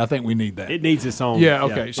ended. I think we need that. It needs its own. Yeah.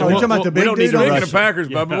 Okay. Yeah. So you're talking about the big dude? Speaking of Packers,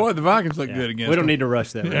 Bubba, boy, the Vikings look good against We don't them. need to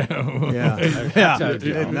rush that. I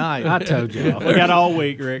told you. We got all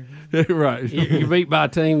week, Rick. Right. You beat by a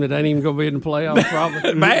team that ain't even going to be in the playoffs,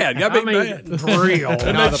 probably. Bad. Got beat bad. Real.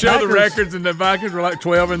 And they show the records, and the Vikings were like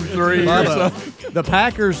 12-3 or something. The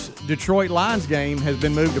Packers-Detroit Lions game has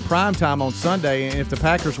been moved to primetime on Sunday, and if the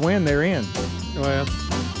Packers win, they're in. Well,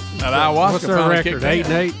 what's their record?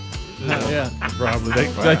 8-8. Yeah, probably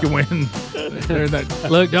they can win.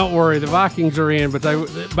 Look, don't worry. The Vikings are in, but they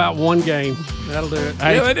about one game. That'll do it.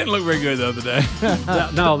 Yeah, they didn't look very good the other day.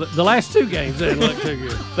 No, the last 2 games didn't look too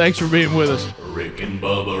good. Thanks for being with us. Rick and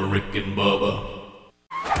Bubba, Rick and Bubba.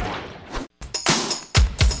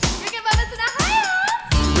 Rick and Bubba's in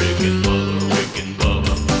Ohio. Rick and Bubba, Rick and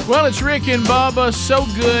Bubba. Well, it's Rick and Bubba. So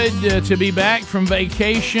good to be back from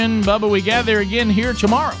vacation. Bubba, we gather again here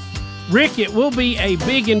tomorrow. Rick, it will be a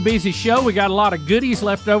big and busy show. We got a lot of goodies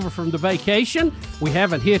left over from the vacation we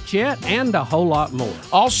haven't hit yet, and a whole lot more.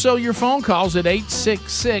 Also, your phone calls at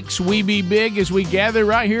 866-WE-BE-BIG as we gather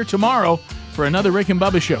right here tomorrow for another Rick and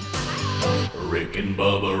Bubba show. Rick and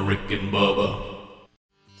Bubba, Rick and Bubba.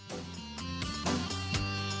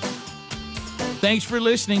 Thanks for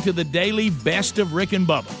listening to the daily Best of Rick and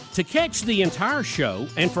Bubba. To catch the entire show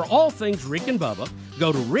and for all things Rick and Bubba,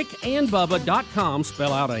 go to rickandbubba.com,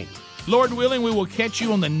 spell out AIM. Lord willing, we will catch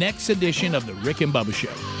you on the next edition of the Rick and Bubba Show.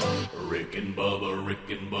 Rick and Bubba, Rick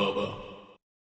and Bubba.